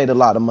should donate a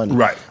lot of money.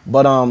 Right.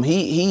 But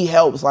he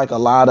helps like a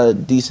lot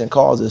of decent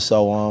causes.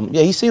 So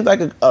yeah, he seems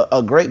like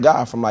a great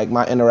guy from like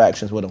my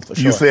interactions with him for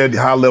sure. You said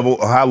high level,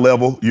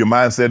 your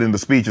mindset in the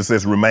speech, it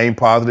says remain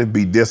positive,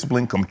 be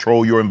disciplined,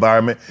 control your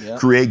environment,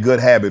 create good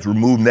habits,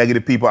 remove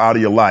negative people out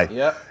of your life.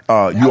 Yeah.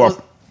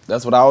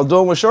 That's what I was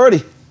doing with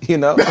Shorty.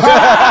 Man, that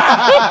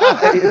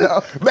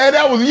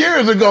was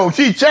years ago.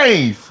 She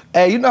changed.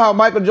 Hey, you know how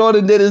Michael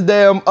Jordan did his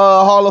damn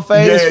Hall of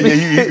Fame?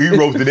 Yeah, he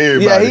roasted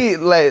everybody. Yeah,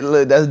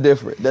 look, that's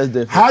different. That's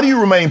different. How do you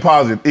remain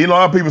positive? You know, a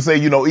lot of people say,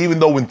 even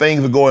though when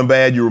things are going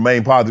bad, you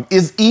remain positive.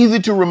 It's easy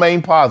to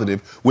remain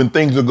positive when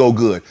things will go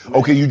good.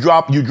 Okay, you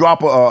drop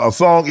a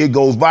song, it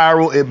goes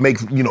viral, it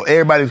makes,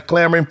 everybody's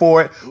clamoring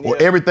for it, or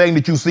everything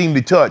that you seem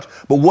to touch.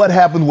 But what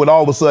happens when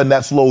all of a sudden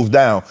that slows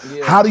down?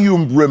 Yeah. How do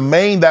you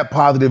remain that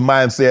positive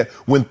mindset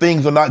when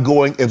things are not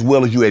going as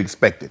well as you had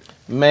expected?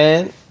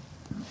 Man,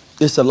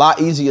 it's a lot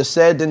easier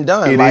said than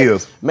done. It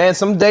is. Man,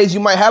 some days you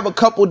might have a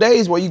couple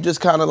days where you just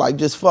kind of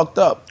just fucked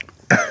up.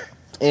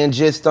 And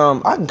just,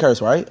 I can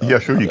curse, right? Yeah,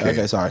 sure you can.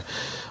 Okay, sorry.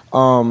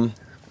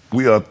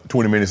 We are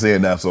 20 minutes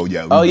in now, so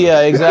yeah. Oh,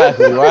 yeah,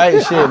 exactly,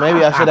 right? Shit,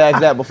 maybe I should have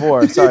asked that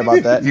before. Sorry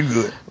about that. You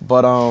good.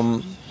 But,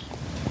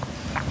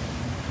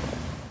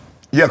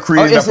 yeah,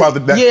 creating that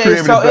positive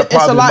it's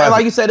a lot, mindset.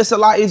 like you said, it's a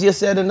lot easier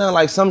said than done.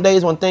 Like some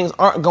days when things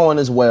aren't going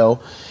as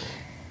well,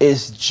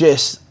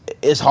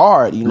 it's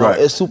hard, Right.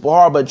 It's super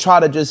hard, but try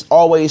to just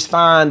always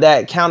find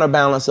that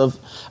counterbalance of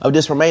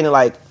just remaining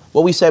like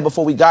what we said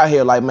before we got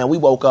here, like, man, we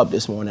woke up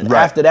this morning.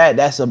 Right. After that,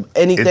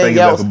 anything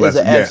else is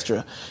an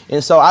extra.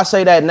 And so I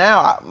say that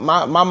now,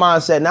 my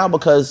mindset now,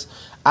 because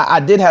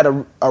I did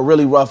have a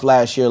really rough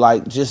last year,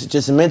 like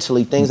just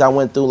mentally, things I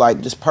went through,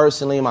 like just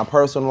personally in my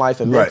personal life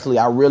and mentally,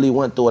 I really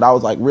went through it. I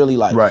was like really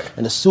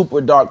in a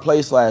super dark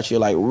place last year,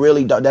 like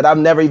really dark, that I've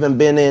never even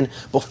been in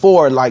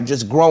before, like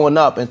just growing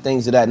up and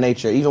things of that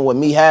nature. Even with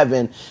me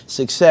having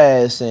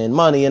success and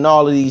money and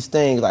all of these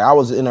things, like I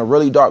was in a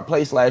really dark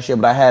place last year,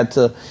 but I had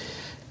to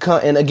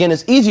and again,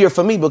 it's easier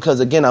for me because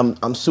again,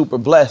 I'm super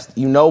blessed,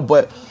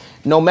 but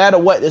no matter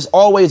what, there's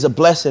always a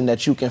blessing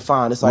that you can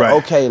find. It's like,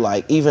 okay,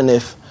 like even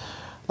if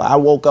I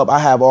woke up, I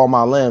have all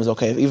my limbs,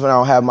 okay, if even I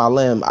don't have my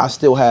limb, I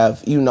still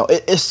have,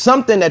 it's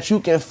something that you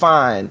can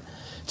find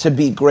to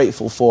be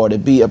grateful for, to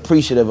be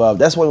appreciative of.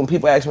 That's why when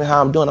people ask me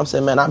how I'm doing, I'm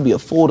saying, man, I'd be a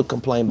fool to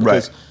complain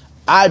because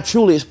I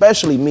truly,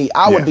 especially me,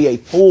 I would be a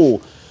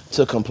fool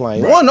to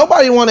complain. One,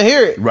 nobody want to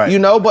hear it,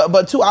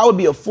 but two, I would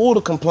be a fool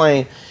to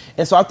complain.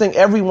 And so I think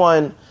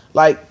everyone,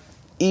 like,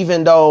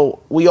 even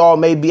though we all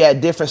may be at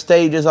different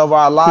stages of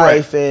our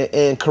life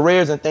and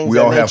careers and things we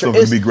of all that have nature,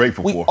 something to be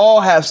grateful for. We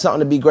all have something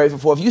to be grateful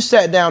for. If you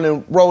sat down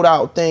and wrote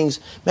out things,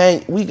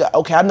 man,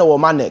 I know where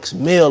my next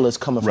meal is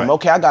coming from.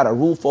 Okay, I got a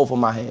roof over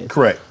my head.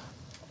 Correct.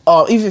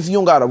 Even if you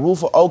don't got a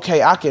roof,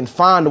 okay, I can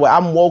find a way.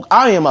 I'm woke.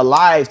 I am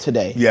alive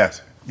today.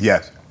 Yes.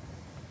 It's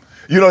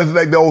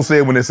like the old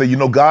saying when they say,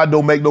 God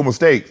don't make no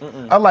mistakes.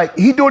 I'm like,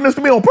 he doing this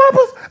to me on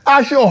purpose?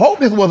 I sure hope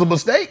this was a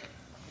mistake.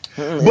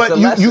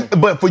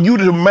 But for you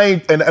to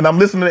remain, and I'm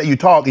listening to you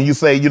talk, and you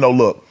say,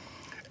 look,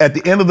 at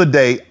the end of the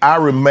day, I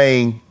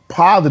remain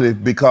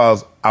positive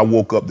because I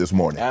woke up this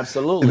morning.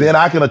 Absolutely. Then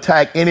I can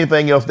attack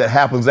anything else that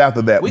happens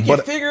after that. We can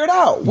figure it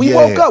out. We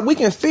woke up. We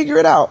can figure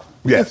it out.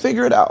 We can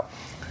figure it out.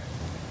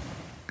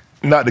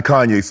 Not the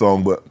Kanye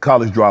song, but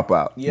College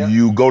Dropout. Yeah.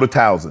 You go to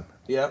Towson.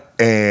 Yeah.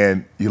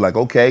 And you're like,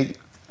 okay.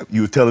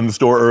 You were telling the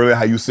story earlier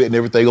how you setting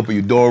everything up in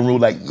your dorm room,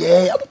 like, I'm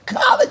in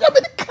college.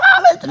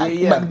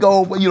 I'm about to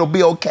go,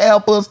 be on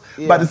campus,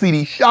 about to see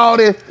these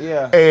shawties.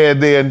 Yeah.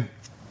 And then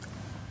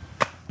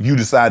you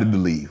decided to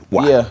leave.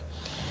 Why? Yeah.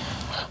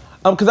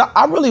 Because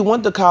I really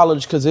went to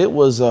college because it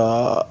was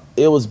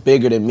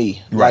bigger than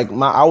me. Right.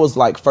 Like I was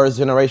like first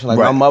generation. Like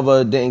my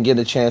mother didn't get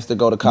a chance to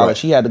go to college.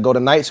 She had to go to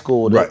night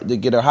school to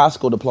get her high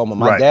school diploma.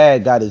 My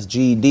dad got his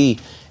GED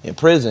in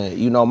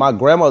prison. My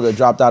grandmother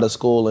dropped out of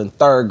school in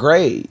 3rd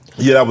grade.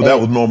 Yeah, that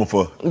was normal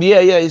for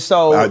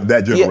so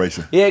that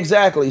generation. Yeah,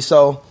 exactly.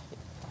 So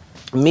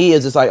me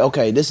is just like,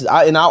 okay,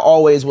 I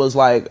always was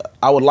like,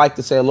 I would like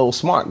to say a little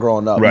smart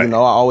growing up. Right. I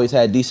always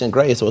had decent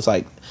grades. So it's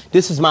like,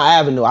 this is my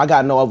avenue. I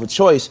got no other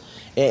choice.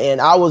 And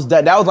I was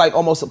that was like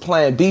almost a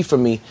plan B for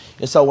me.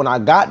 And so when I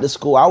got to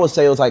school, I would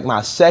say it was like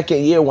my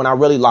 2nd year when I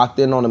really locked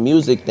in on the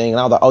music thing. And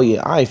I was like, oh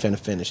yeah, I ain't finna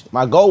finish.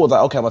 My goal was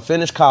like, okay, I'm gonna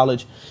finish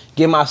college,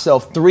 give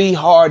myself 3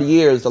 hard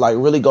years to like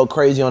really go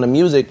crazy on the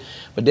music.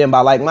 But then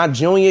by like my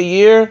junior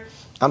year,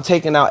 I'm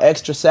taking out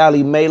extra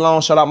Sally May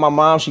loans. Shout out my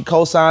mom, she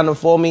co-signed them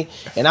for me,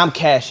 and I'm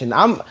cashing.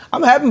 I'm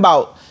having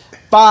about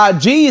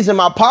 5 G's in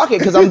my pocket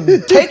because I'm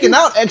taking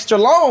out extra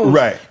loans.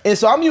 Right. And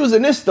so I'm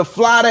using this to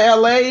fly to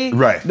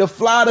LA, to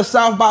fly to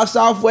South by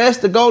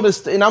Southwest, to go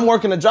to, and I'm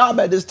working a job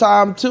at this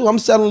time too. I'm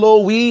selling a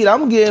little weed.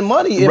 I'm getting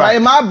money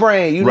in my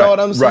brain. You know what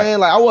I'm saying?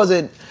 Like I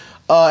wasn't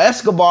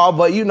Escobar,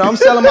 but I'm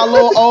selling my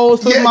little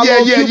O's, my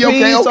little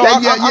QPs, so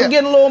I'm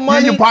getting a little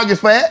money. Your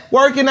pocket's fat.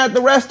 Working at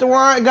the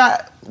restaurant,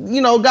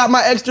 got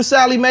my extra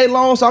Sally Mae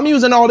loan, so I'm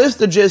using all this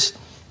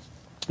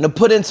to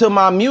put into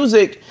my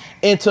music.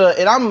 And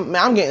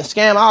I'm getting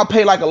scammed. I'll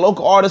pay like a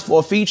local artist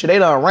for a feature. They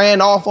done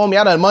ran off on me.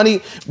 I done money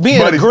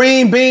being a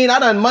green bean. I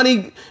done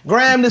money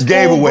grabbed this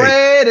full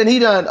bread, and he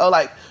done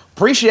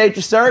appreciate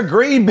you, sir,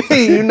 green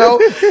bean.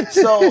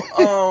 So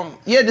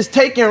just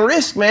taking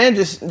risk, man.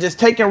 Just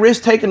taking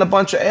risk, taking a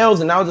bunch of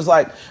L's, and I was just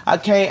like, I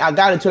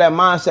got into that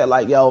mindset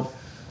like, yo,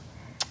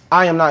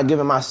 I am not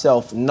giving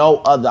myself no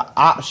other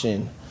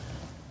option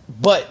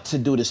but to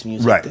do this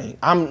music Right. thing.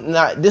 I'm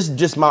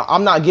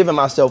not giving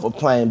myself a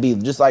plan B.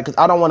 Just like, 'cause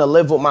I don't want to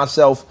live with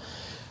myself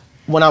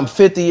when I'm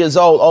 50 years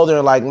old, older,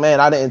 and like, man,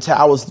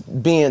 I was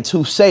being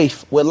too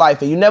safe with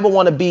life. And you never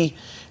want to be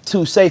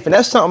too safe. And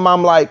that's something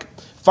I'm like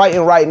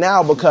fighting right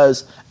now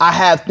because I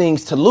have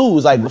things to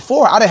lose. Like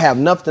before, I didn't have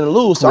nothing to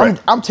lose. So Right.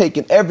 I'm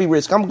taking every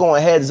risk. I'm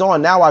going heads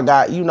on. Now I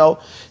got, I'm not.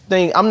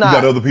 You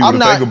got other people to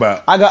think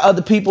about. I got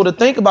other people to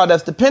think about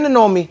that's depending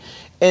on me.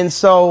 And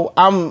so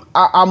I'm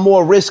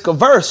more risk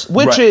averse,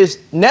 which Right. is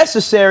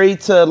necessary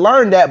to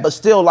learn that, but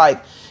still like,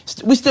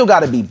 we still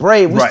got to be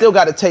brave. We Right. still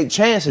got to take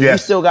chances. Yes. We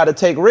still got to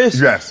take risks.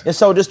 Yes. And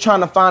so just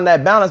trying to find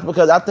that balance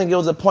because I think it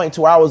was a point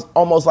to where I was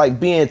almost like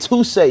being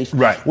too safe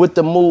Right. with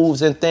the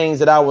moves and things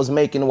that I was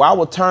making. Where I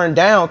would turn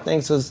down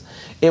things because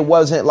it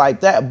wasn't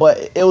like that.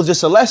 But it was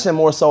just a lesson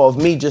more so of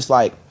me just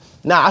like,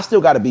 nah, I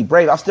still got to be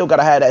brave. I still got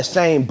to have that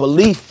same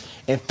belief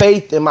and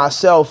faith in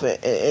myself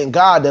and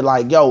God that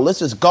like, yo, let's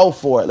just go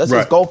for it. Let's Right.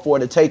 just go for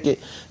it and take it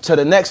to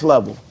the next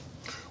level.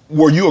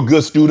 Were you a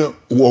good student,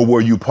 or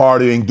were you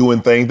partying, doing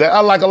things that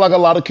I like a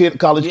lot of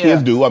college Yeah.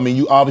 kids do? I mean,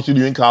 you're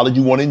in college,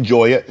 you want to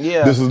enjoy it.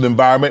 Yeah. This is an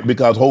environment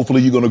because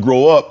hopefully you're going to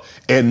grow up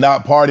and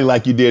not party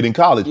like you did in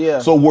college. Yeah.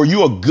 So were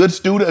you a good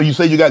student? You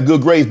say you got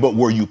good grades, but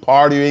were you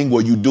partying?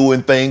 Were you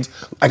doing things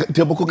like a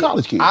typical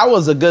college kid? I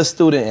was a good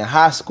student in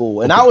high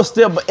school, and I was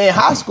still in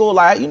high school.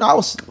 Like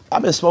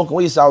I've been smoking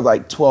weed since I was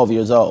like 12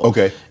 years old.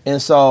 Okay.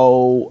 And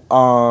so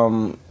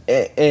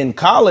in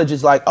college,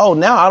 it's like, oh,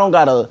 now I don't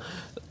gotta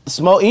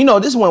smoke.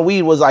 This is when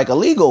weed was like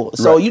illegal.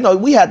 So Right.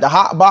 we had to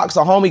hot box a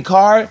homie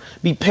car,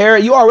 be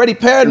you already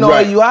paranoid.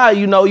 Right. You high.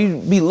 You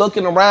be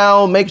looking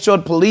around, make sure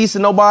the police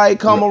and nobody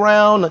come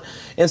around.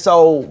 And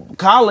so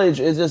college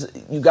is just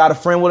you got a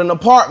friend with an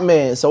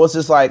apartment. So it's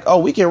just like, oh,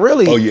 we can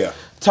really. Oh, yeah.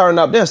 Turn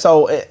up there.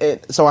 So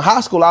so in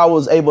high school, I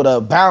was able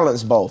to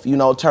balance both,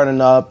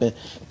 turning up and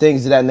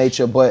things of that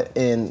nature. But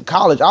in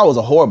college, I was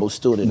a horrible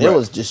student. Right. It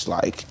was just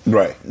like,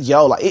 Right.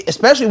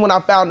 especially when I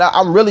found out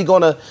I'm really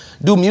going to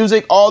do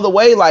music all the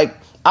way. Like,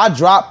 I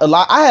dropped a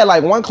lot. I had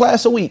like one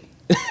class a week.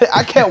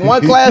 I kept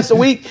one class a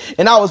week,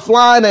 and I was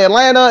flying to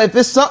Atlanta. If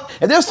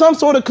there's some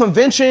sort of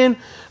convention,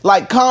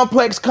 like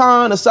Complex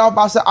Con or South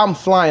by South, I'm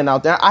flying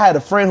out there. I had a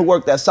friend who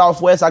worked at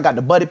Southwest. I got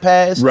the buddy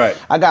pass. Right.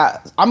 I'm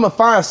gonna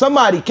find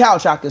somebody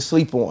couch I can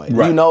sleep on.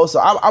 Right. So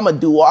I'm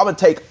gonna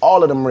take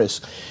all of them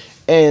risks.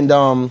 And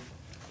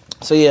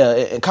so yeah,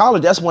 in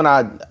college, that's when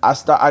I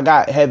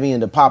got heavy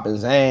into popping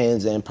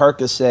Xans and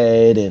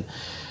Percocet and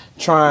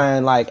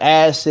trying like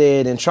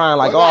acid and trying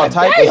like all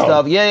type of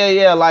stuff.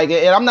 Yeah. Like,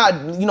 and I'm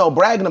not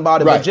bragging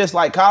about it, Right. but just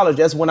like college,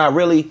 that's when I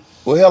really.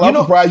 Well, hell, I'm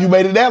surprised you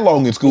made it that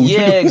long in school.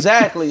 Yeah,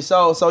 exactly.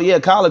 So yeah,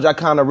 college, I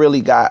kind of really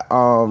got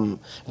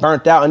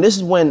burnt out, and this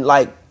is when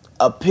like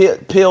a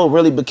pill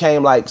really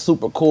became like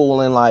super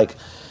cool and like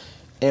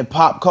in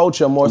pop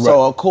culture more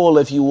so, or cool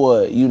if you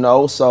would,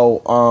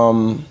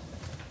 So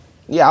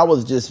yeah, I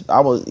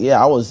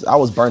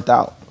was burnt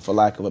out for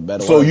lack of a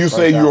better word. So you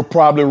say Burnt you're out.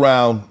 probably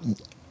around,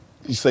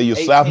 you say you're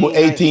sophomore,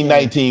 18,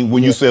 19,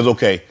 when you says,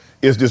 okay,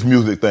 it's this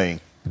music thing.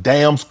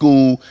 Damn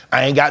school,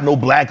 I ain't got no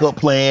blackup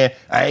plan,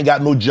 I ain't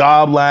got no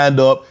job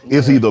lined up.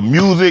 It's either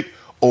music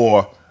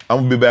or I'm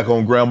gonna be back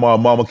on grandma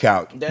and mama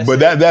couch. That's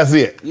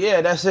it.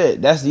 Yeah, that's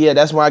it.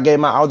 That's when I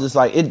gave I was just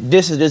like,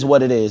 this is just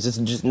what it is. It's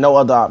just no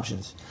other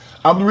options.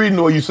 I'm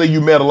reading where you say you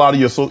met a lot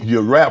of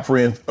your rap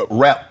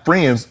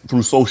friends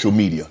through social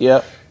media.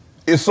 Yep.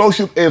 Is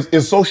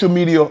social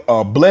media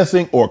a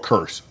blessing or a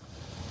curse?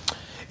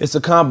 It's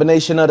a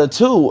combination of the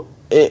two.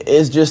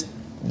 It's just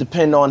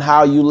depending on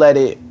how you let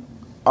it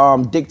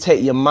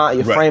dictate your mind,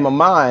 your frame of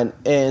mind.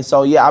 And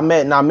so yeah, I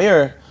met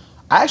Namir.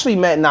 I actually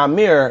met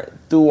Namir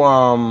through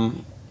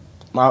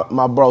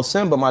my bro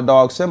Simba, my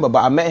dog Simba, but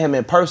I met him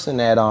in person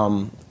at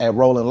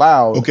Rolling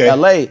Loud,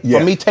 LA. Yeah.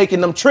 For me taking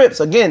them trips.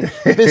 Again,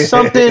 if it's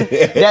something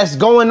that's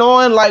going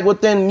on like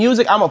within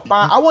music, I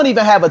won't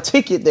even have a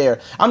ticket there.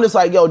 I'm just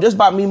like, yo, just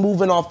by me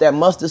moving off that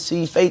mustard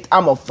seed faith,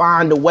 I'ma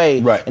find a way.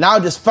 Right. And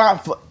I'll just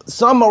find for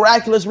some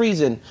miraculous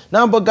reason,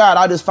 none but God,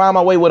 I'll just find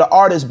my way with an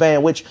artist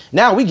band, which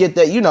now we get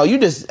that, you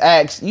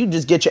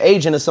just get your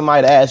agent or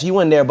somebody to ask you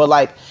in there. But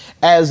like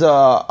as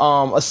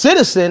a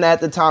citizen at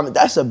the time,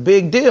 that's a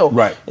big deal.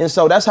 Right. And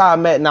so that's how I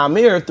met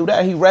Namir. Through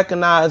that, he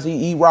recognized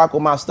he rocked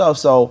with my stuff.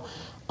 So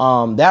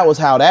that was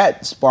how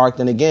that sparked.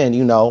 And again,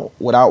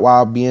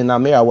 while being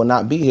Namir, I would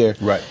not be here.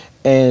 Right.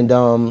 And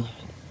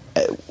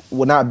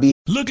would not be.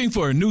 Looking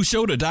for a new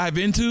show to dive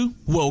into?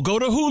 Well, go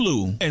to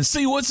Hulu and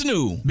see what's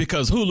new,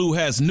 because Hulu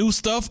has new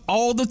stuff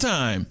all the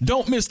time.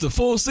 Don't miss the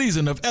full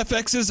season of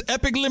FX's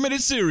epic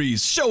limited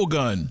series,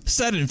 Shogun.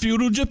 Set in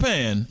feudal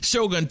Japan,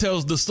 Shogun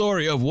tells the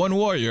story of one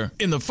warrior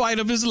in the fight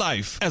of his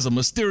life as a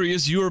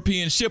mysterious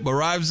European ship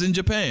arrives in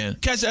Japan.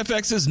 Catch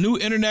FX's new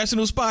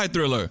international spy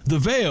thriller, The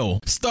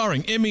Veil,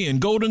 starring Emmy and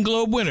Golden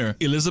Globe winner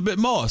Elizabeth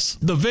Moss.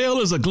 The Veil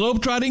is a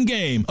globe-trotting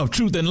game of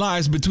truth and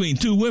lies between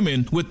two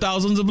women with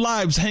thousands of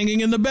lives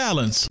hanging in the balance.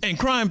 balance. And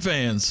crime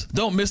fans,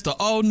 don't miss the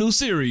all-new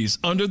series,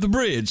 Under the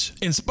Bridge,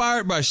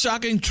 inspired by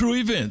shocking true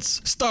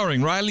events,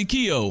 starring Riley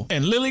Keough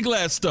and Lily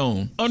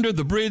Gladstone. Under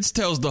the Bridge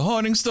tells the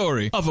haunting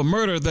story of a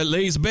murder that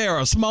lays bare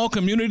a small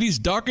community's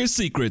darkest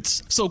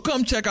secrets. So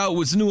come check out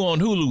what's new on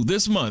Hulu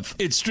this month.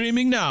 It's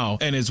streaming now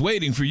and is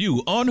waiting for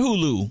you on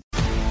Hulu.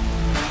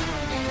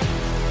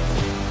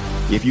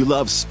 If you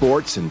love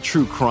sports and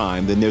true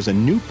crime, then there's a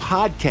new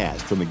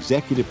podcast from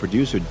executive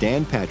producer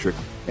Dan Patrick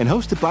and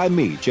hosted by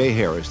me, Jay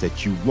Harris,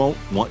 that you won't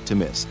want to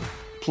miss.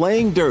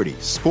 Playing Dirty: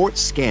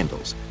 Sports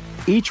Scandals.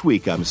 Each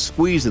week, I'm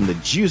squeezing the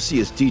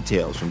juiciest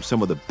details from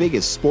some of the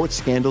biggest sports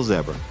scandals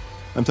ever.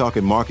 I'm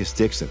talking Marcus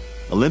Dixon,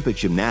 Olympic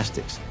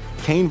gymnastics,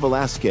 Cain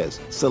Velasquez,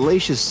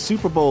 salacious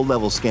Super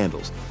Bowl-level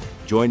scandals.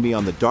 Join me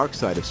on the dark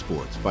side of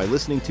sports by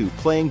listening to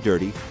Playing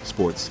Dirty: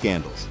 Sports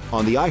Scandals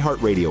on the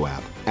iHeartRadio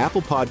app,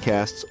 Apple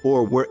Podcasts,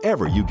 or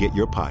wherever you get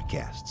your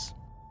podcasts.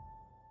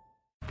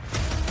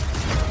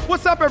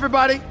 What's up,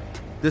 everybody?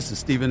 This is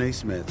Stephen A.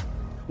 Smith.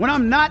 When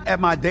I'm not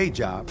at my day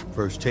job,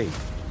 First Take,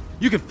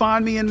 you can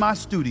find me in my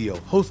studio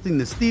hosting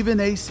the Stephen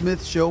A.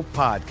 Smith Show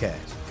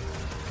podcast.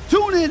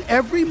 Tune in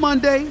every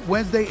Monday,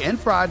 Wednesday, and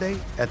Friday,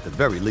 at the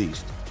very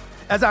least,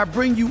 as I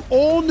bring you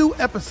all new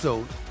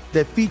episodes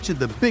that feature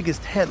the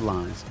biggest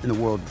headlines in the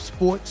world of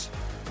sports,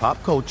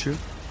 pop culture,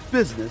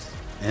 business,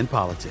 and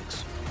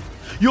politics.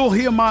 You'll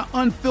hear my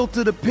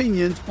unfiltered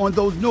opinions on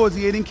those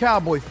nauseating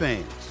Cowboy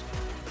fans,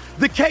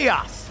 the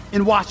chaos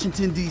in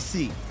Washington,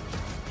 D.C.,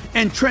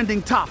 and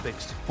trending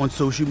topics on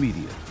social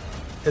media,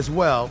 as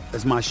well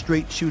as my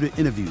straight shooter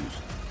interviews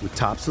with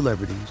top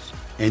celebrities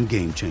and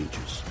game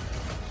changers.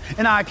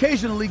 And I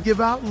occasionally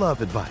give out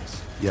love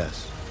advice.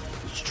 Yes,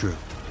 it's true.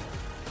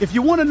 If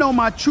you want to know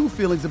my true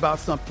feelings about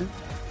something,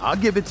 I'll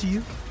give it to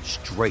you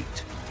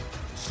straight.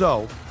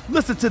 So,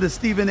 listen to the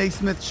Stephen A.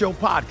 Smith Show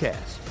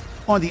podcast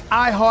on the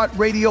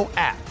iHeartRadio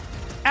app,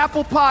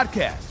 Apple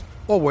Podcasts,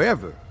 or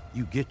wherever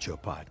you get your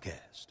podcast.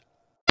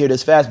 Here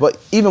this fast, but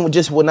even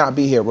just would not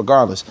be here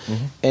regardless.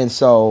 Mm-hmm. And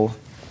so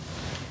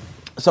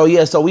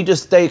we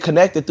just stay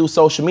connected through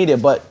social media.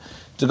 But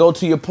to go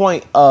to your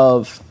point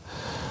of,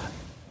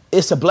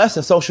 it's a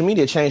blessing. Social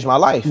media changed my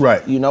life.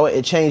 Right. You know,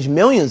 it changed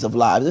millions of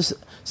lives.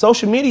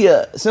 Social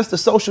media, since the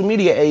social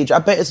media age, I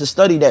bet it's a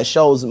study that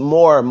shows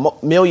more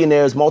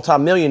millionaires,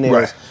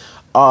 multimillionaires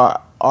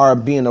are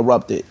being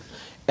erupted.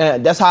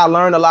 And that's how I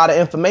learned a lot of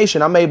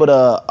information. I'm able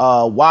to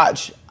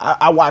watch.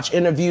 I watch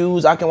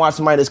interviews. I can watch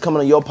somebody that's coming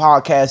on your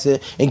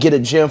podcast and get a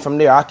gem from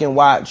there. I can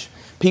watch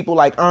people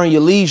like Earn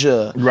Your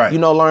Leisure, right.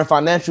 Learn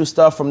financial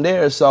stuff from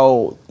there.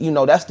 So,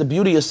 that's the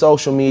beauty of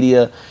social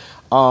media.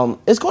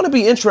 It's going to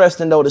be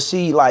interesting, though, to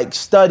see like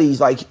studies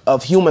like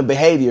of human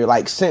behavior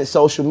like since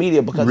social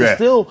media, because it's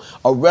still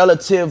a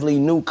relatively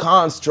new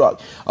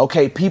construct.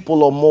 Okay,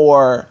 people are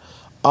more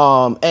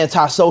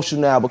antisocial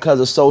now because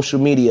of social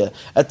media.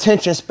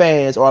 Attention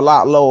spans are a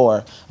lot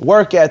lower.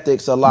 Work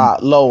ethics a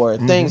lot lower.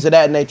 Mm-hmm. Things of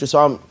that nature. So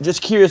I'm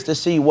just curious to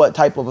see what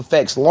type of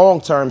effects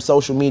long-term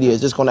social media is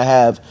just going to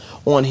have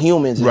on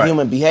humans and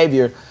human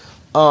behavior.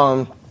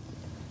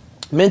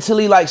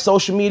 Mentally, like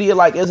social media,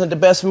 like isn't the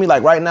best for me.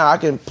 Like right now, I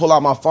can pull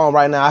out my phone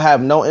right now. I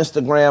have no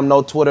Instagram,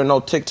 no Twitter, no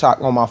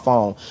TikTok on my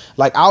phone.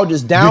 Like I'll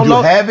just download. Did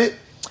you have it?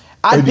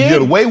 I did. Did you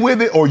get away with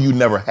it, or you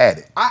never had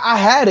it? I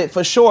had it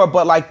for sure,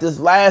 but like this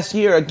last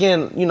year,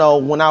 again,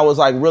 when I was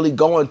like really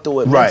going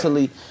through it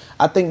mentally,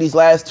 I think these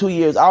last 2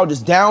 years, I'll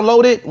just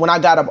download it when I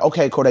got to,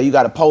 okay, Cordae, you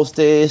got to post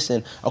this,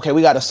 and okay,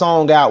 we got a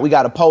song out, we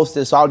got to post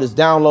this, so I'll just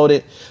download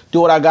it,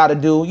 do what I got to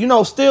do,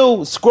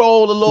 still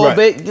scroll a little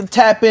bit,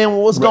 tap in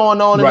with what's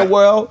going on in the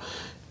world.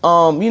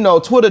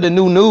 Twitter, the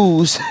new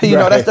news,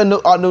 that's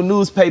our new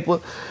newspaper.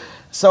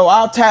 So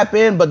I'll tap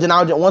in, but then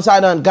once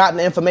I done gotten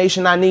the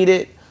information I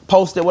needed,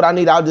 posted what I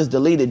need, I'll just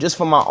delete it just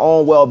for my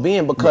own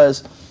well-being,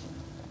 because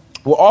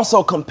we're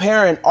also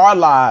comparing our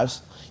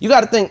lives. You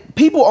got to think,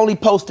 people only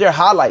post their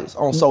highlights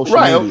on social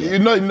media.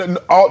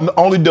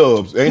 Only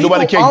dubs. Ain't people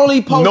nobody can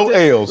only post no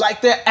L's.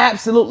 Like their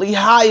absolutely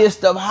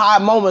highest of high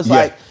moments. Yeah.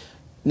 Like,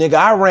 nigga,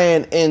 I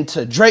ran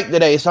into Drake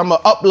today, so I'm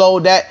gonna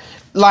upload that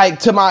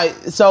to my.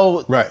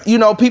 So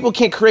people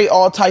can create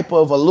all type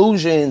of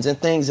illusions and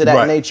things of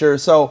that nature.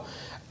 So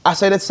I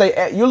say that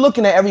say you're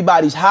looking at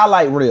everybody's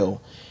highlight reel,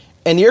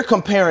 and you're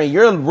comparing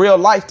your real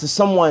life to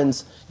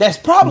someone's that's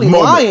probably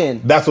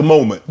lying. That's a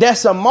moment.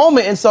 That's a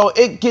moment. And so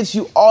it gets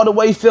you all the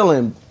way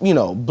feeling,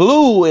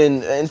 blue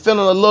and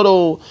feeling a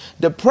little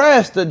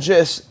depressed or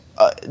just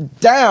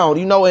down,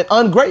 and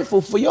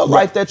ungrateful for your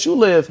life that you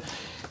live.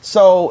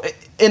 So,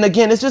 and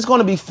again, it's just going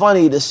to be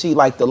funny to see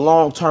like the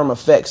long-term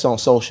effects on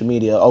social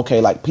media. Okay,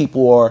 like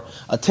people are,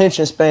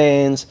 attention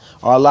spans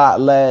are a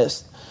lot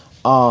less.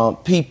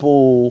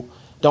 People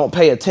don't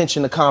pay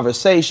attention to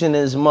conversation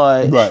as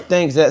much.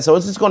 Things so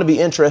it's just going to be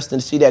interesting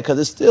to see that, because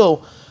it's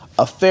still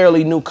a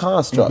fairly new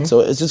construct. So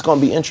it's just going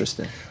to be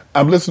interesting.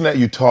 I'm listening at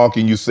you talk,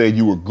 and you said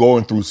you were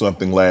going through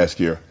something last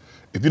year.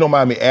 if you don't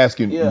mind me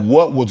asking,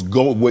 what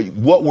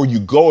were you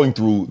going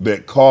through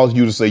that caused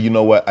you to say, you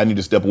know what, I need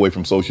to step away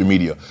from social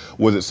media?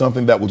 Was it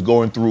something that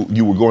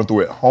you were going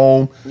through at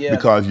home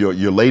because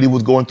your lady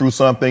was going through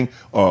something?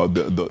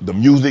 The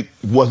music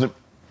wasn't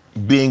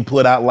being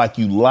put out like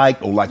you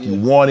liked or like you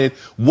wanted?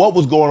 What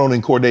was going on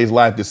in Cordae's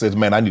life that says,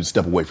 man, I need to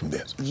step away from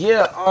this?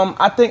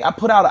 I think I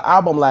put out an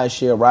album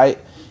last year, right?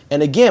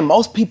 And again,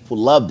 most people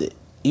loved it.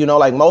 You know,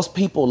 like most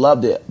people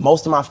loved it.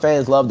 Most of my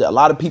fans loved it. A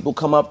lot of people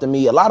come up to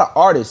me, a lot of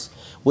artists,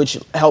 which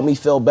helped me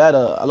feel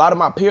better. A lot of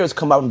my peers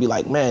come up and be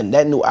like, man,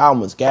 that new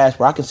album was gas,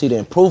 bro. I can see the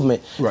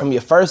improvement from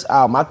your first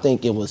album. I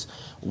think it was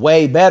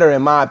way better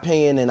in my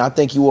opinion, and I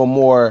think you were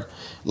more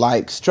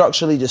like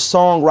structurally, just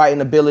songwriting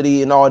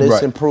ability and all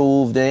this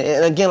improved.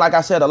 And again, like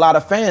I said, a lot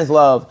of fans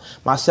love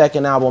my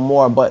second album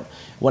more, but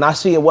when I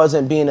see it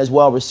wasn't being as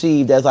well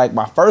received as like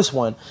my first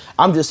one,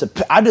 I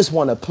just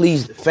want to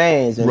please the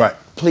fans and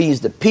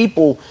please the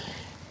people.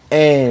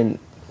 And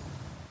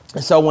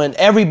so when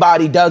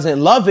everybody doesn't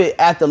love it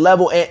at the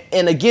level,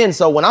 and again,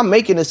 so when I'm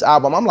making this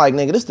album, I'm like,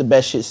 nigga, this is the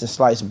best shit since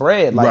sliced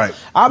bread. Like,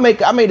 I made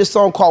this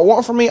song called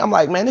Want For Me. I'm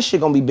like, man, this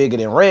shit gonna be bigger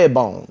than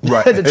Redbone.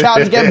 The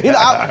challenge gave me,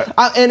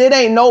 and it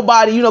ain't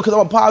nobody, you know, because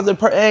I'm a positive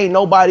person, it ain't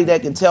nobody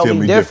that can tell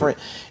me different.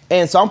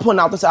 And so I'm putting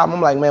out this album,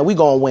 I'm like, man, we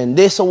gonna win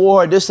this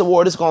award, it's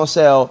gonna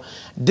sell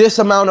this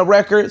amount of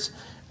records.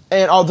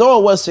 And although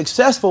it was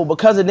successful,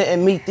 because it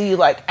didn't meet these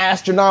like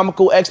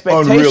astronomical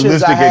expectations,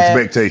 unrealistic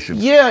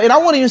expectations. Yeah, and I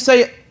won't even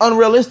say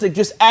unrealistic,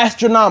 just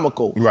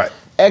astronomical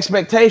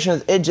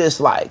expectations. It just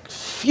like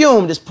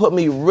just put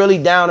me really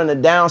down in the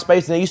down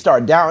space, and then you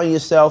start doubting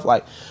yourself.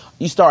 Like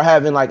you start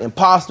having like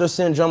imposter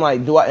syndrome. Like,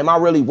 am I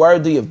really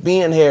worthy of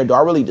being here? Do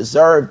I really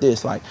deserve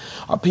this? Like,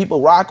 are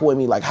people rocking with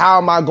me? Like, how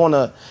am I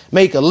gonna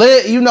make a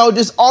lit? You know,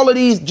 just all of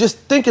these, just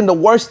thinking the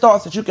worst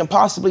thoughts that you can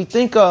possibly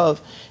think of.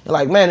 And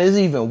like, man, is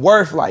it even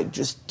worth like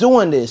just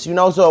doing this? You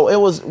know, so it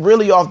was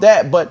really off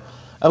that. But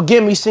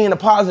again, me seeing the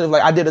positive,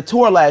 like I did a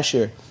tour last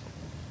year,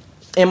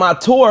 and my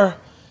tour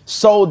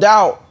sold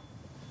out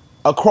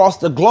across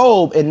the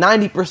globe in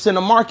 90%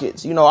 of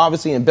markets. You know,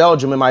 obviously in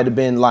Belgium, it might have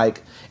been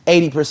like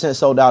 80%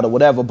 sold out or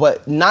whatever,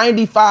 but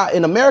 95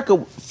 in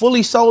America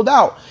fully sold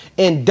out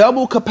in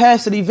double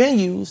capacity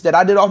venues that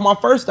I did off my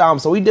first album.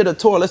 So we did a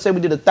tour, let's say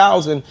we did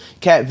 1,000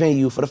 cap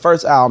venue for the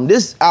first album.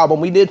 This album,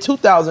 we did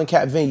 2,000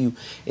 cap venue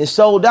and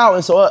sold out.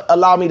 And so it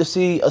allowed me to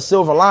see a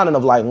silver lining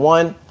of like,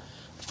 one,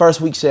 first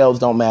week sales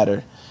don't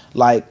matter.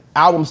 Like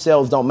album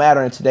sales don't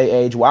matter in today's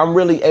age, where I'm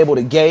really able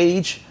to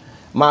gauge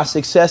my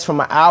success from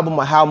my album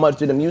or how much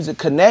did the music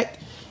connect.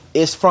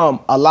 It's from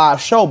a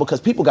live show,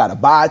 because people got to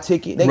buy a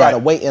ticket. They got to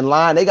wait in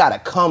line. They got to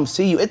come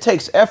see you. It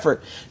takes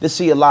effort to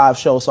see a live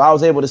show. So I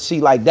was able to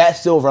see like that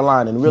silver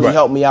lining. Really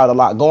helped me out a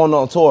lot. Going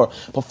on tour,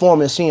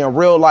 performing, seeing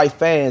real life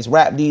fans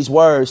rap these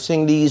words,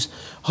 sing these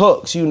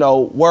hooks, you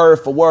know, word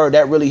for word.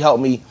 That really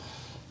helped me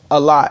a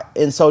lot.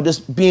 And so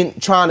just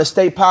trying to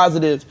stay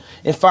positive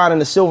and finding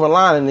the silver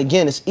lining. And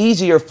again, it's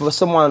easier for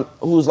someone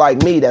who's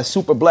like me, that's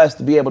super blessed,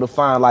 to be able to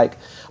find like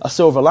a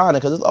silver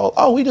lining, because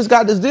it's, we just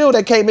got this deal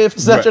that came in for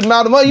such an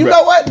amount of money. You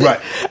know what?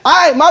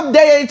 My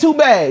day ain't too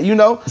bad, you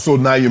know? So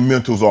now your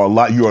mentals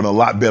are you're in a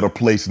lot better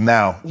place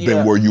now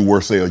than where you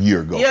were, say, a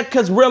year ago. Yeah,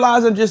 because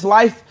realizing just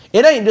life,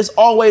 it ain't just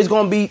always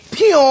gonna be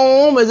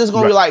pew, it's just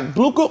gonna be like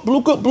bloop up,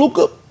 bloop up, bloop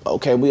up.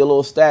 Okay, we a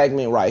little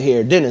stagnant right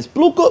here. Then it's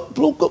bloop up,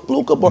 bloop up,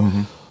 bloop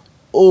up.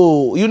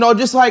 Or, you know,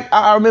 just like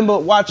I remember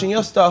watching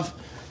your stuff,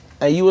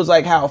 and you was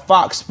like how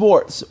Fox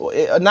Sports,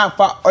 not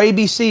Fox, or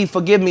ABC,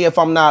 forgive me if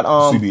I'm not,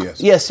 CBS.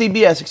 Yeah,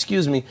 CBS,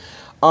 excuse me,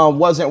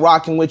 wasn't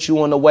rocking with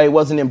you in the way,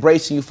 wasn't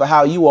embracing you for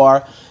how you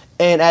are.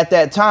 And at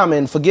that time,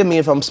 and forgive me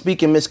if I'm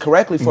speaking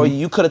miscorrectly for you,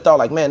 you could have thought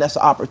like, man, that's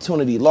an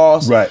opportunity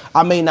lost.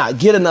 I may not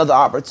get another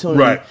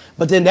opportunity.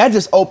 But then that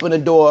just opened the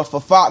door for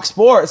Fox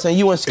Sports and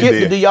you and Skip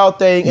to do your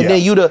thing, and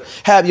then you to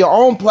have your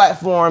own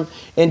platform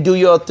and do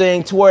your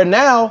thing, to where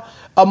now,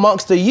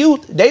 amongst the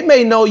youth, they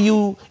may know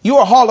you're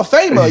a Hall of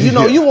Famer. You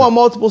know, you won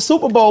multiple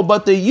Super Bowl,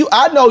 but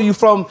I know you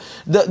from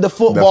the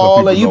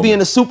football and you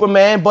being a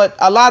Superman, but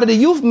a lot of the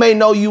youth may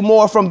know you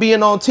more from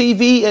being on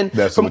TV and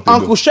from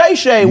Uncle Shay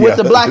Shay with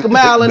the Black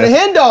Mile and the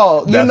Hen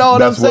Dog. You know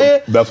what I'm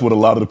saying? That's what a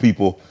lot of the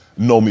people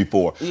know me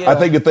for. I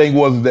think the thing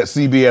was that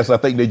CBS, I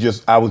think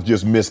I was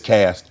just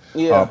miscast.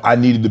 I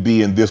needed to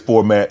be in this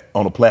format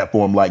on a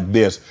platform like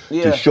this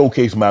to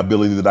showcase my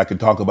ability that I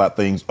could talk about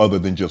things other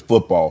than just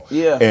football.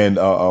 And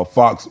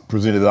Fox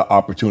presented an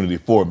opportunity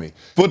for me.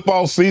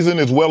 Football season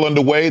is well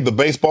underway. The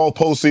baseball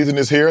postseason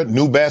is here.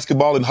 New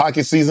basketball and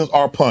hockey seasons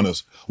are upon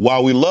us.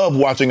 While we love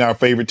watching our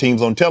favorite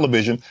teams on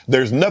television,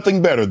 there's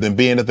nothing better than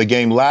being at the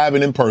game live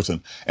and in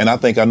person. And I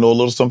think I know a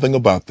little something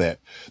about that.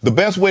 The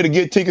best way to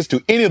get tickets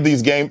to any of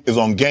these games is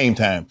on Game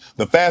Time,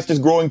 the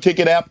fastest growing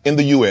ticket app in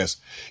the U.S.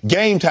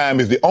 Game Time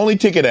is the only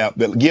ticket app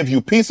that gives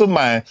you peace of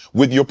mind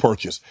with your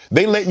purchase.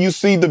 They let you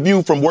see the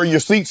view from where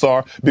your seats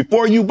are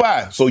before you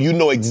buy, so you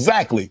know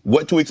exactly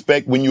what to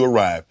expect when you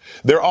arrive.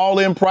 Their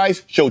all-in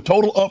price show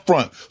total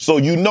upfront, so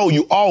you know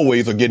you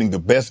always are getting the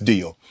best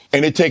deal.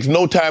 And it takes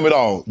no time at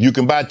all. You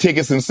can buy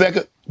tickets in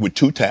seconds with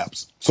 2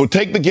 taps. So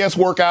take the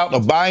guesswork out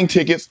of buying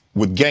tickets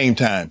with Game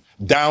Time.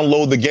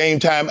 Download the Game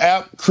Time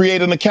app,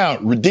 create an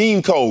account,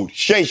 redeem code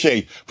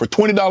SHAY for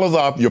 $20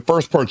 off your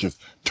first purchase.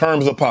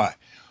 Terms apply.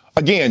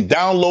 Again,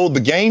 download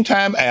the Game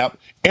Time app,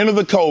 enter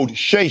the code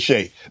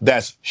SHAY.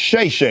 That's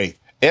SHAY,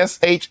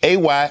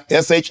 SHAY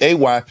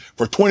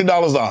for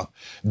 $20 off.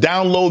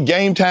 Download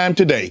Game Time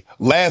today.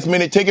 Last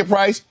minute ticket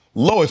price,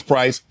 lowest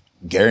price,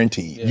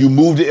 guaranteed. Yeah. You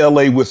moved to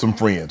LA with some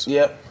friends.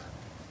 Yep.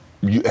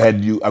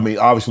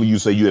 Obviously you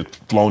say you had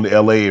flown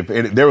to LA. If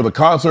there was a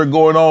concert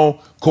going on,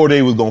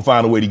 Cordae was going to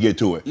find a way to get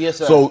to it. Yes,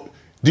 sir. So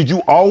did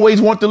you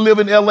always want to live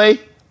in LA?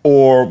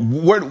 Or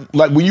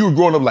when you were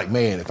growing up, like,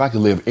 man, if I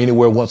could live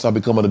anywhere once I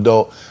become an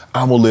adult,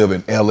 I'm going to live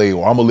in LA,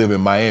 or I'm going to live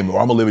in Miami,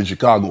 or I'm going to live in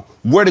Chicago.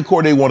 Where did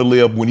Cordae want to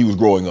live when he was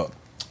growing up?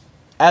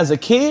 As a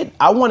kid,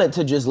 I wanted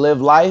to just live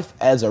life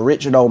as a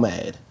rich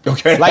nomad.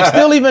 Okay. Like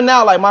still even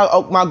now, like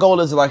my goal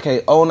is like,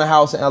 hey, own a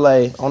house in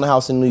LA, own a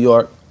house in New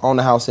York, own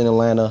a house in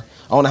Atlanta,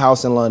 own a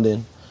house in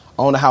London,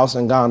 own a house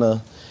in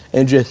Ghana,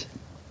 and just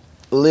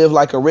live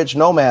like a rich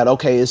nomad.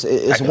 Okay,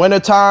 it's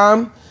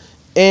wintertime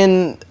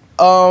in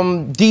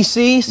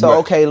DC, so right.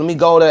 Okay, let me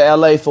go to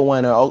LA for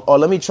winter, or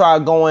let me try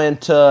going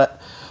to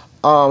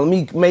let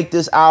me make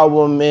this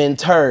album in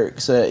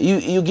Turks.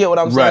 You get what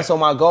I'm saying? Right. So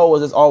my goal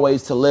was just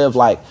always to live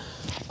like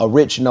a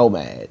rich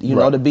nomad, you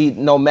know, to be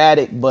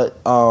nomadic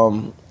but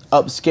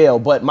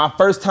upscale. But my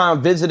first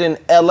time visiting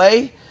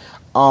LA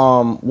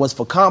was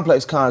for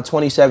Complex Con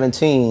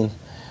 2017.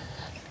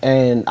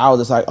 And I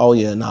was just like, oh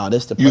yeah, nah,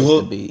 this the place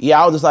to be.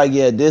 Yeah, I was just like,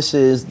 yeah, this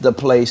is the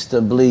place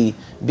to be.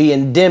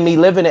 And then me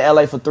living in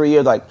LA for 3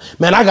 years, like,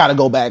 man, I gotta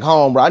go back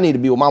home, bro. I need to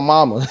be with my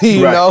mama,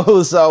 you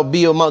know? So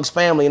be amongst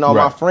family and all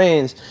my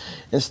friends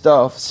and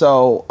stuff.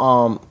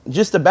 So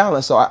just the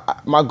balance. So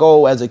my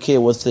goal as a kid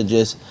was to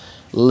just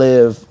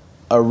live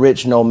a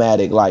rich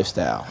nomadic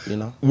lifestyle, you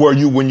know? Were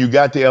you, when you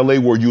got to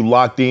LA, were you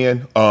locked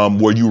in?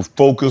 Were you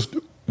focused?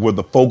 Were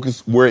the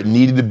focus where it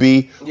needed to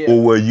be? Yeah.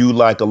 Or were you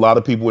like a lot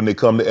of people when they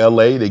come to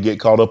LA, they get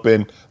caught up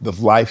in the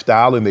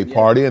lifestyle and they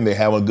party and they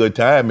have a good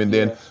time, and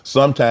then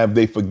sometimes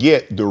they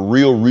forget the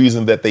real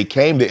reason that they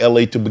came to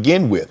LA to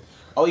begin with?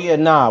 Oh yeah,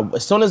 nah.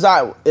 As soon as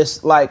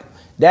it's like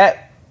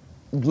that,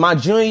 my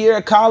junior year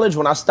of college,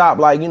 when I stopped,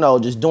 like, you know,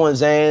 just doing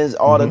Xans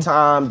all the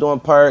time,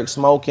 doing perks,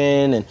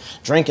 smoking and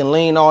drinking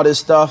lean, all this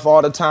stuff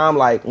all the time.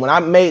 Like when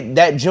I made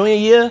that junior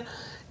year,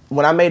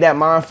 when I made that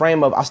mind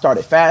frame of I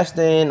started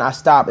fasting, I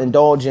stopped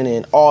indulging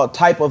in all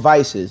type of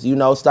vices, you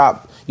know,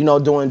 stopped, you know,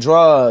 doing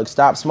drugs,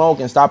 stopped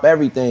smoking, stopped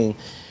everything.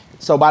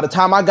 So by the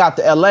time I got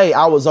to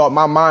LA,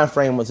 my mind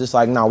frame was just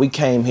like, no, we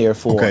came here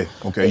for.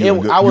 Okay, you're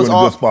in a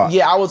good spot.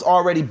 Yeah, I was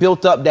already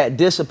built up that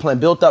discipline,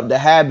 built up a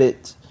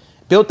habit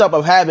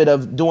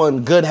of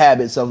doing good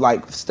habits of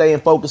like staying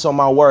focused on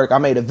my work. I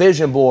made a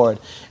vision board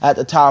at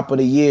the top of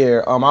the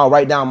year. I'll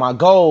write down my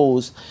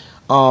goals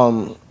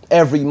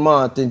every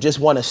month and just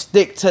want to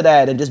stick to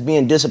that, and just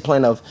being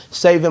disciplined of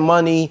saving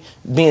money,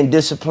 being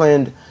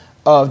disciplined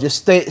of just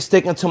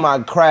sticking to my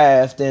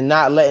craft and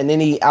not letting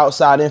any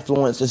outside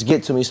influences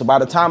get to me. So by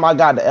the time I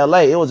got to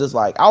LA, it was just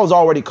like I was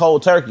already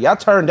cold turkey. I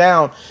turned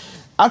down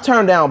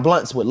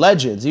blunts with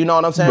legends, you know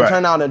what I'm saying?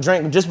 Turned down a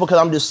drink just because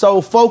I'm just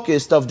so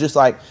focused of just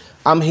like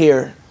I'm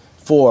here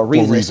for a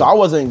reason. So I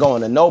wasn't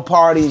going to no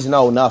parties,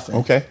 no nothing.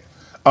 Okay.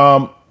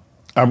 I'm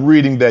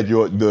reading that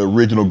your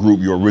original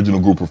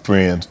group of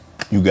friends,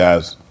 you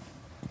guys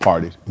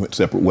partied, went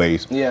separate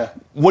ways. Yeah.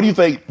 What do you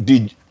think?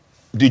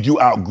 Did you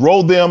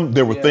outgrow them?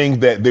 There were things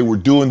that they were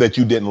doing that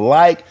you didn't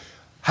like.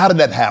 How did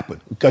that happen?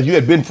 Because you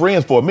had been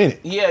friends for a minute.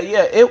 Yeah.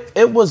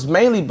 It was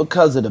mainly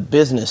because of the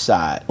business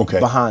side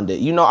behind it.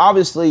 You know,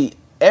 obviously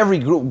every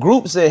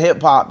groups in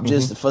hip hop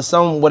just for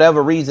some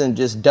whatever reason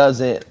just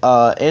doesn't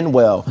end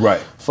well.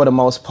 Right. For the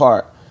most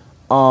part.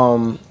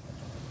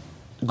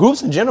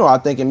 Groups in general, I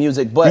think, in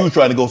music, but... You were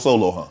trying to go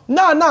solo, huh?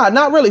 Nah,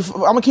 not really.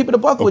 I'm going to keep it a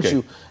buck with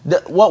you.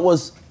 What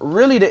was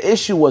really the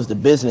issue was the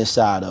business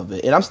side of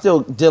it. And I'm still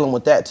dealing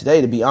with that today,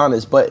 to be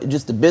honest, but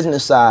just the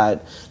business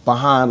side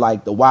behind,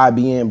 like, the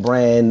YBN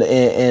brand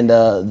and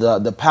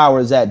the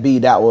powers that be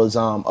that was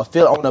on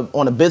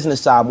the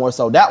business side more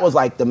so. That was,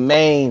 like, the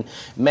main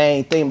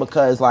thing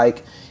because,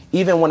 like,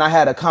 even when I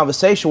had a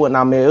conversation with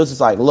Namir, it was just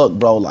like, look,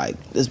 bro, like,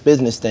 this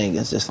business thing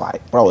is just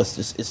like, bro, it's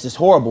just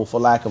horrible, for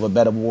lack of a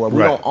better word.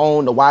 We don't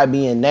own the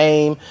YBN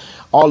name,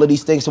 all of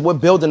these things. So we're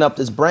building up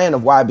this brand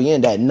of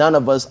YBN that none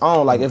of us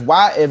own. Like, if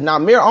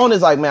Namir owns,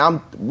 it's like, man,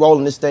 I'm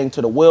rolling this thing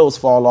till the wheels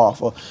fall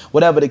off or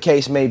whatever the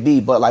case may be.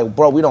 But, like,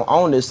 bro, we don't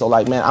own this. So,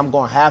 like, man, I'm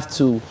going to have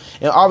to.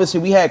 And obviously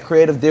we had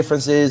creative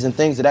differences and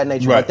things of that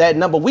nature like that.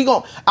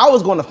 But I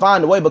was going to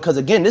find a way because,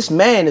 again, this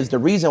man is the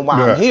reason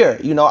why I'm here.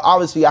 You know,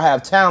 obviously I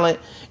have talent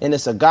and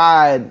it's a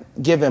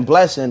God-given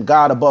blessing,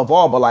 God above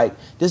all. But, like,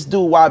 this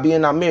dude,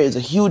 YBN Namir, is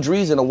a huge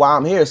reason of why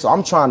I'm here. So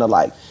I'm trying to,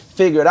 like,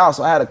 figure it out.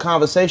 So I had a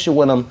conversation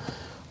with him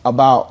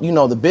about, you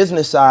know, the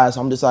business side.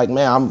 So I'm just like,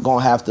 man, I'm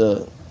going to have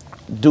to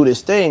do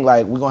this thing.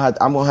 Like, I'm going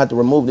to have to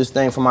remove this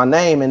thing from my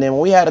name. And then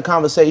when we had a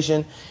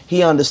conversation,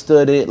 he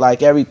understood it.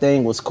 Like,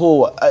 everything was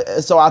cool.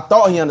 So I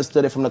thought he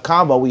understood it from the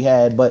convo we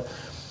had. But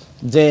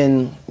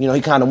then, you know,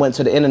 he kind of went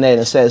to the internet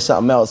and said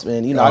something else,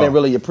 man. You know, I didn't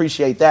really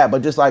appreciate that,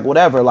 but just like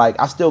whatever, like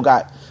I still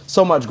got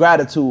so much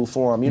gratitude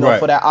for him, you know,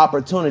 for that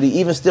opportunity.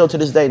 Even still to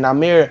this day,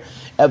 Namir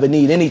ever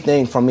need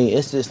anything from me,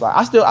 it's just like,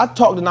 I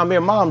talked to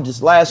Namir's mom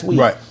just last week.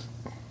 Right.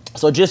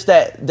 So just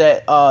that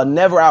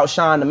never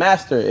outshine the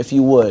master, if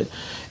you would.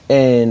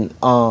 And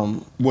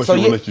what's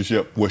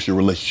your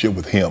relationship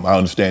with him? I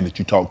understand that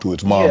you talked to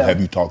his mom. Yeah. Have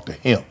you talked to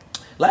him?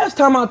 Last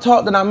time I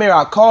talked to Namir,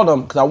 I called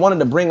him because I wanted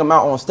to bring him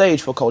out on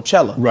stage for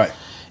Coachella. Right.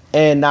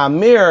 And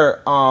Namir,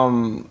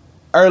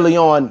 early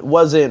on,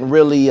 wasn't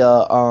really,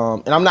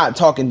 and I'm not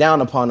talking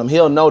down upon him.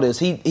 He'll know this.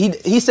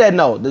 He said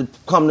no to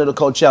come to the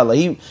Coachella.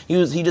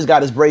 He just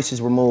got his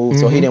braces removed,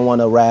 so he didn't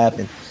want to rap,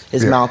 and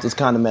his mouth was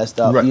kind of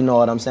messed up. Right. You know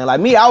what I'm saying? Like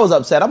me, I was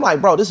upset. I'm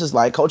like, bro, this is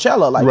like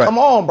Coachella. Like, come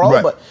on, bro.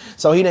 Right. But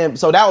so he didn't.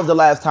 So that was the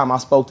last time I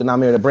spoke to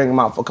Namir to bring him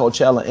out for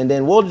Coachella, and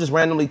then we'll just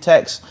randomly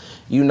text.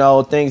 You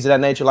know, things of that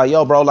nature, like,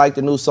 yo, bro, like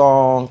the new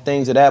song,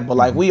 things of that. But,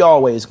 like, we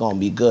always gonna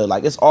be good.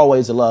 Like, it's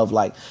always a love.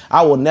 Like,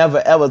 I will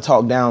never, ever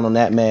talk down on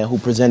that man who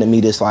presented me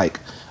this, like,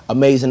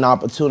 amazing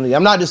opportunity.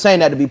 I'm not just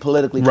saying that to be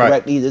politically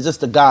correct either. It's just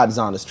the God's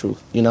honest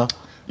truth, you know?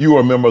 You are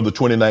a member of the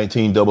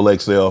 2019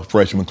 XXL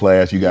freshman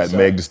class. You got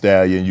Meg Thee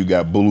Stallion. You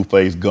got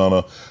Blueface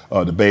Gunna,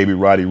 the baby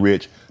Roddy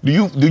Ricch. Do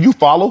you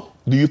follow?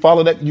 Do you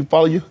follow that? You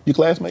follow your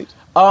classmates?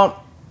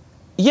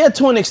 Yeah,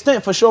 to an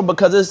extent, for sure,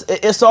 because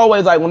it's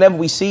always like whenever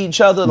we see each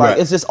other, like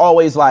it's just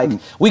always like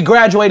we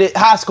graduated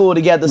high school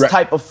together, this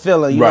type of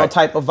feeling, you know,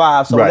 type of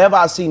vibe. So whenever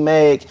I see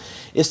Meg,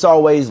 it's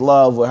always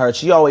love with her.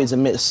 She always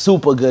emits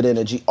super good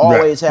energy.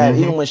 Always had,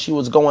 even when she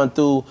was going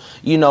through,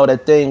 you know,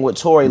 that thing with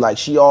Tory, like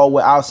she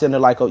always, I'll send her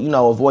like a, you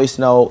know, a voice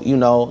note, you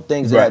know,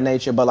 things of that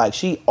nature. But like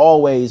she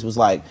always was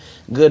like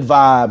good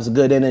vibes,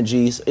 good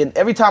energies. And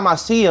every time I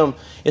see him,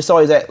 it's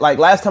always at, like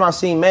last time I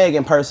seen Meg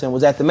in person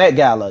was at the Met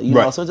Gala, you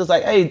know. So it's just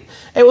like, hey,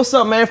 what's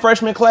up, man?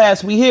 Freshman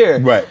class, we here.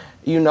 Right.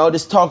 You know,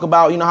 just talk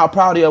about, you know, how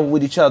proud they are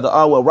with each other.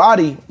 With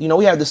Roddy, you know,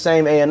 we have the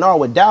same A&R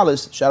with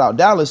Dallas. Shout out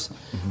Dallas.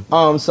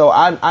 So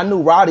I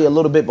knew Roddy a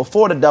little bit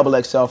before the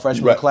XXL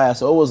freshman class.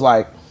 So it was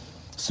like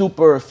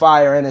super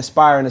fire and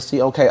inspiring to see,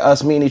 okay,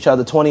 us meeting each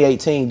other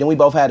 2018. Then we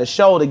both had a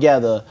show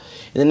together.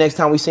 And the next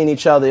time we seen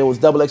each other, it was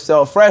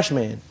XXL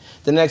freshman.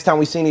 The next time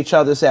we seen each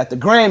other, it's at the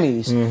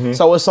Grammys.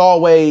 So it's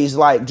always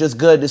like just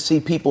good to see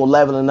people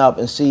leveling up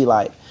and see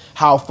like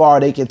how far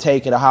they can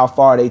take it or how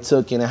far they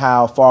took it and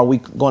how far we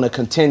going to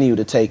continue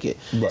to take it.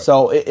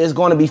 So it's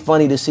going to be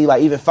funny to see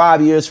like even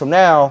 5 years from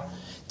now,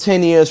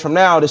 10 years from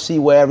now to see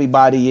where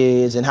everybody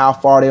is and how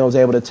far they was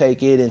able to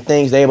take it and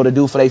things they able to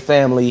do for their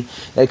family,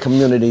 their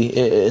community.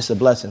 It's a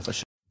blessing for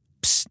sure.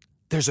 Psst,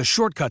 there's a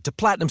shortcut to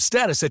platinum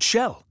status at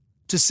Shell.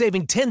 To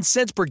saving 10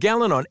 cents per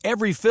gallon on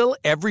every fill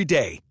every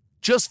day.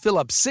 Just fill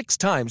up 6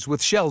 times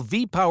with Shell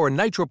V-Power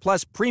Nitro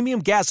Plus Premium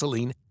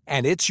Gasoline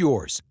and it's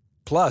yours.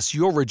 Plus,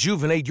 you'll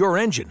rejuvenate your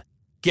engine.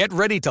 Get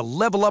ready to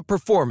level up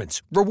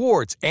performance,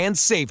 rewards, and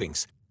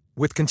savings.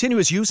 With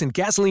continuous use in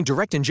gasoline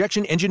direct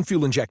injection engine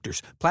fuel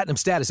injectors, platinum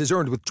status is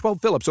earned with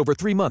 12 fill-ups over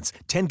 3 months,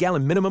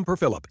 10-gallon minimum per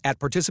fill-up at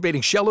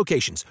participating Shell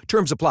locations.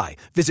 Terms apply.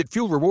 Visit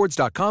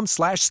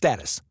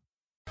fuelrewards.com/status.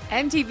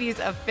 MTV's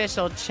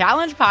official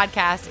Challenge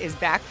podcast is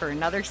back for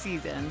another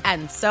season.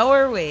 And so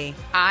are we.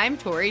 I'm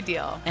Tori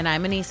Deal. And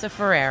I'm Anissa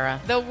Ferreira.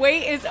 The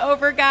wait is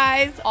over,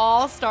 guys.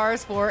 All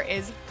Stars 4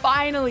 is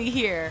finally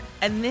here.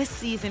 And this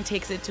season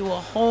takes it to a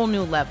whole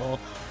new level.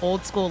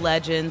 Old school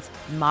legends,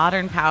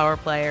 modern power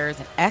players,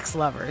 and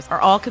ex-lovers are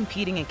all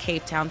competing in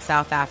Cape Town,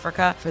 South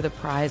Africa for the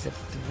prize of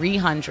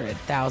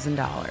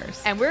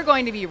 $300,000. And we're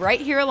going to be right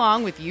here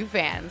along with you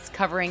fans,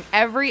 covering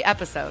every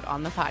episode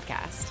on the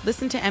podcast.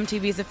 Listen to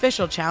MTV's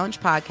official Challenge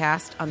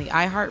podcast on the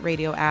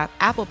iHeartRadio app,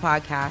 Apple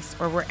Podcasts,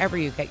 or wherever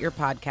you get your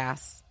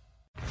podcasts.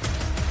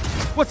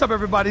 What's up,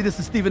 everybody? This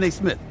is Stephen A.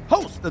 Smith,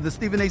 host of the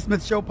Stephen A.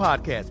 Smith Show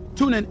podcast.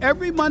 Tune in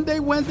every Monday,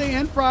 Wednesday,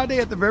 and Friday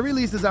at the very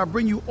least as I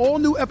bring you all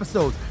new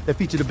episodes that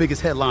feature the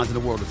biggest headlines in the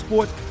world of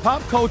sports,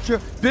 pop culture,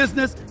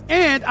 business,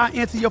 and I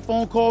answer your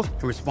phone calls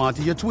and respond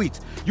to your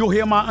tweets. You'll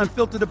hear my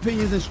unfiltered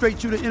opinions and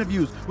straight-shooter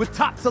interviews with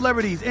top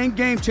celebrities and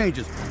game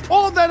changers.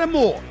 All that and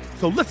more.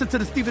 So listen to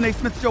the Stephen A.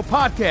 Smith Show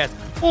podcast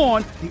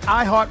on the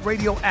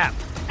iHeartRadio app,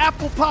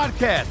 Apple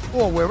Podcasts,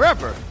 or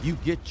wherever you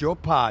get your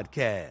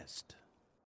podcast.